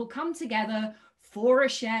where people come together for a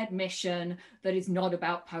shared mission that is not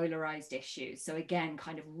about polarized issues. So again,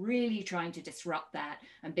 kind of really trying to disrupt that,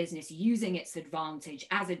 and business using its advantage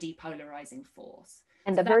as a depolarizing force.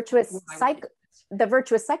 And the virtuous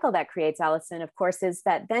cycle that creates, Allison, of course, is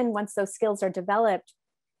that then once those skills are developed,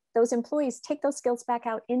 those employees take those skills back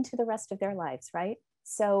out into the rest of their lives, right?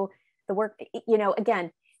 So the work,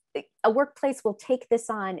 again, a workplace will take this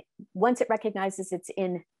on once it recognizes it's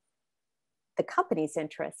in the company's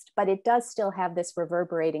interest, but it does still have this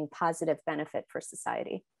reverberating positive benefit for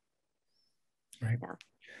society. Right. Yeah.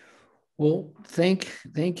 Well,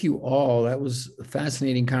 thank you all. That was a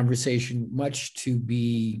fascinating conversation, much to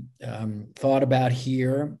be thought about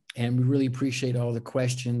here. And we really appreciate all the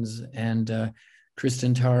questions and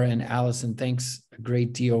Kristen, Tara, and Allison, thanks a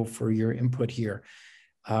great deal for your input here.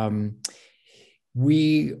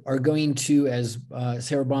 We are going to, as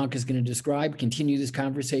Sarah Bonk is going to describe, continue this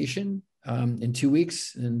conversation in 2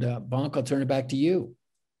 weeks. And Bonk, I'll turn it back to you.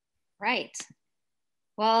 Right.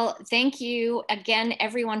 Well, thank you again,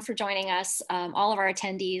 everyone, for joining us, all of our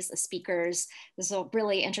attendees, the speakers. This is a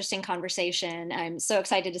really interesting conversation. I'm so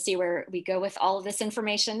excited to see where we go with all of this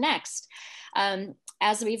information next.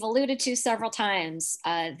 As we've alluded to several times,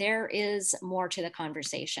 there is more to the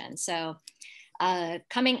conversation. So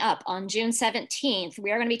coming up on June 17th,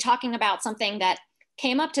 we are going to be talking about something that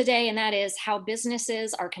came up today, and that is how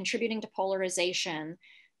businesses are contributing to polarization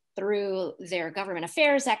through their government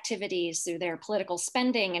affairs activities, through their political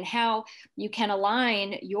spending, and how you can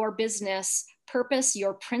align your business purpose,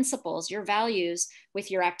 your principles, your values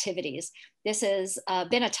with your activities. This has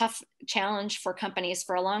been a tough challenge for companies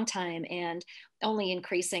for a long time, and only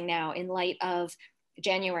increasing now in light of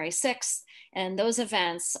January 6th. And those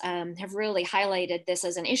events have really highlighted this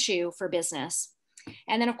as an issue for business.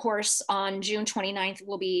 And then, of course, on June 29th,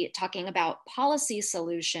 we'll be talking about policy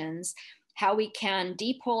solutions, how we can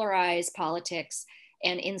depolarize politics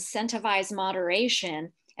and incentivize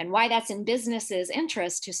moderation, and why that's in businesses'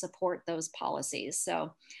 interest to support those policies.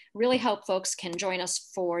 So really hope folks can join us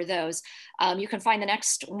for those. You can find the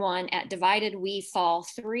next one at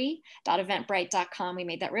dividedwefall3.eventbrite.com. We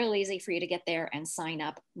made that real easy for you to get there and sign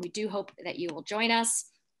up. We do hope that you will join us,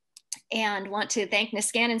 and want to thank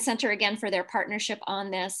Niskanen Center again for their partnership on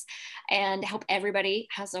this, and hope everybody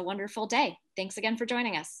has a wonderful day. Thanks again for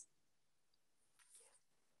joining us.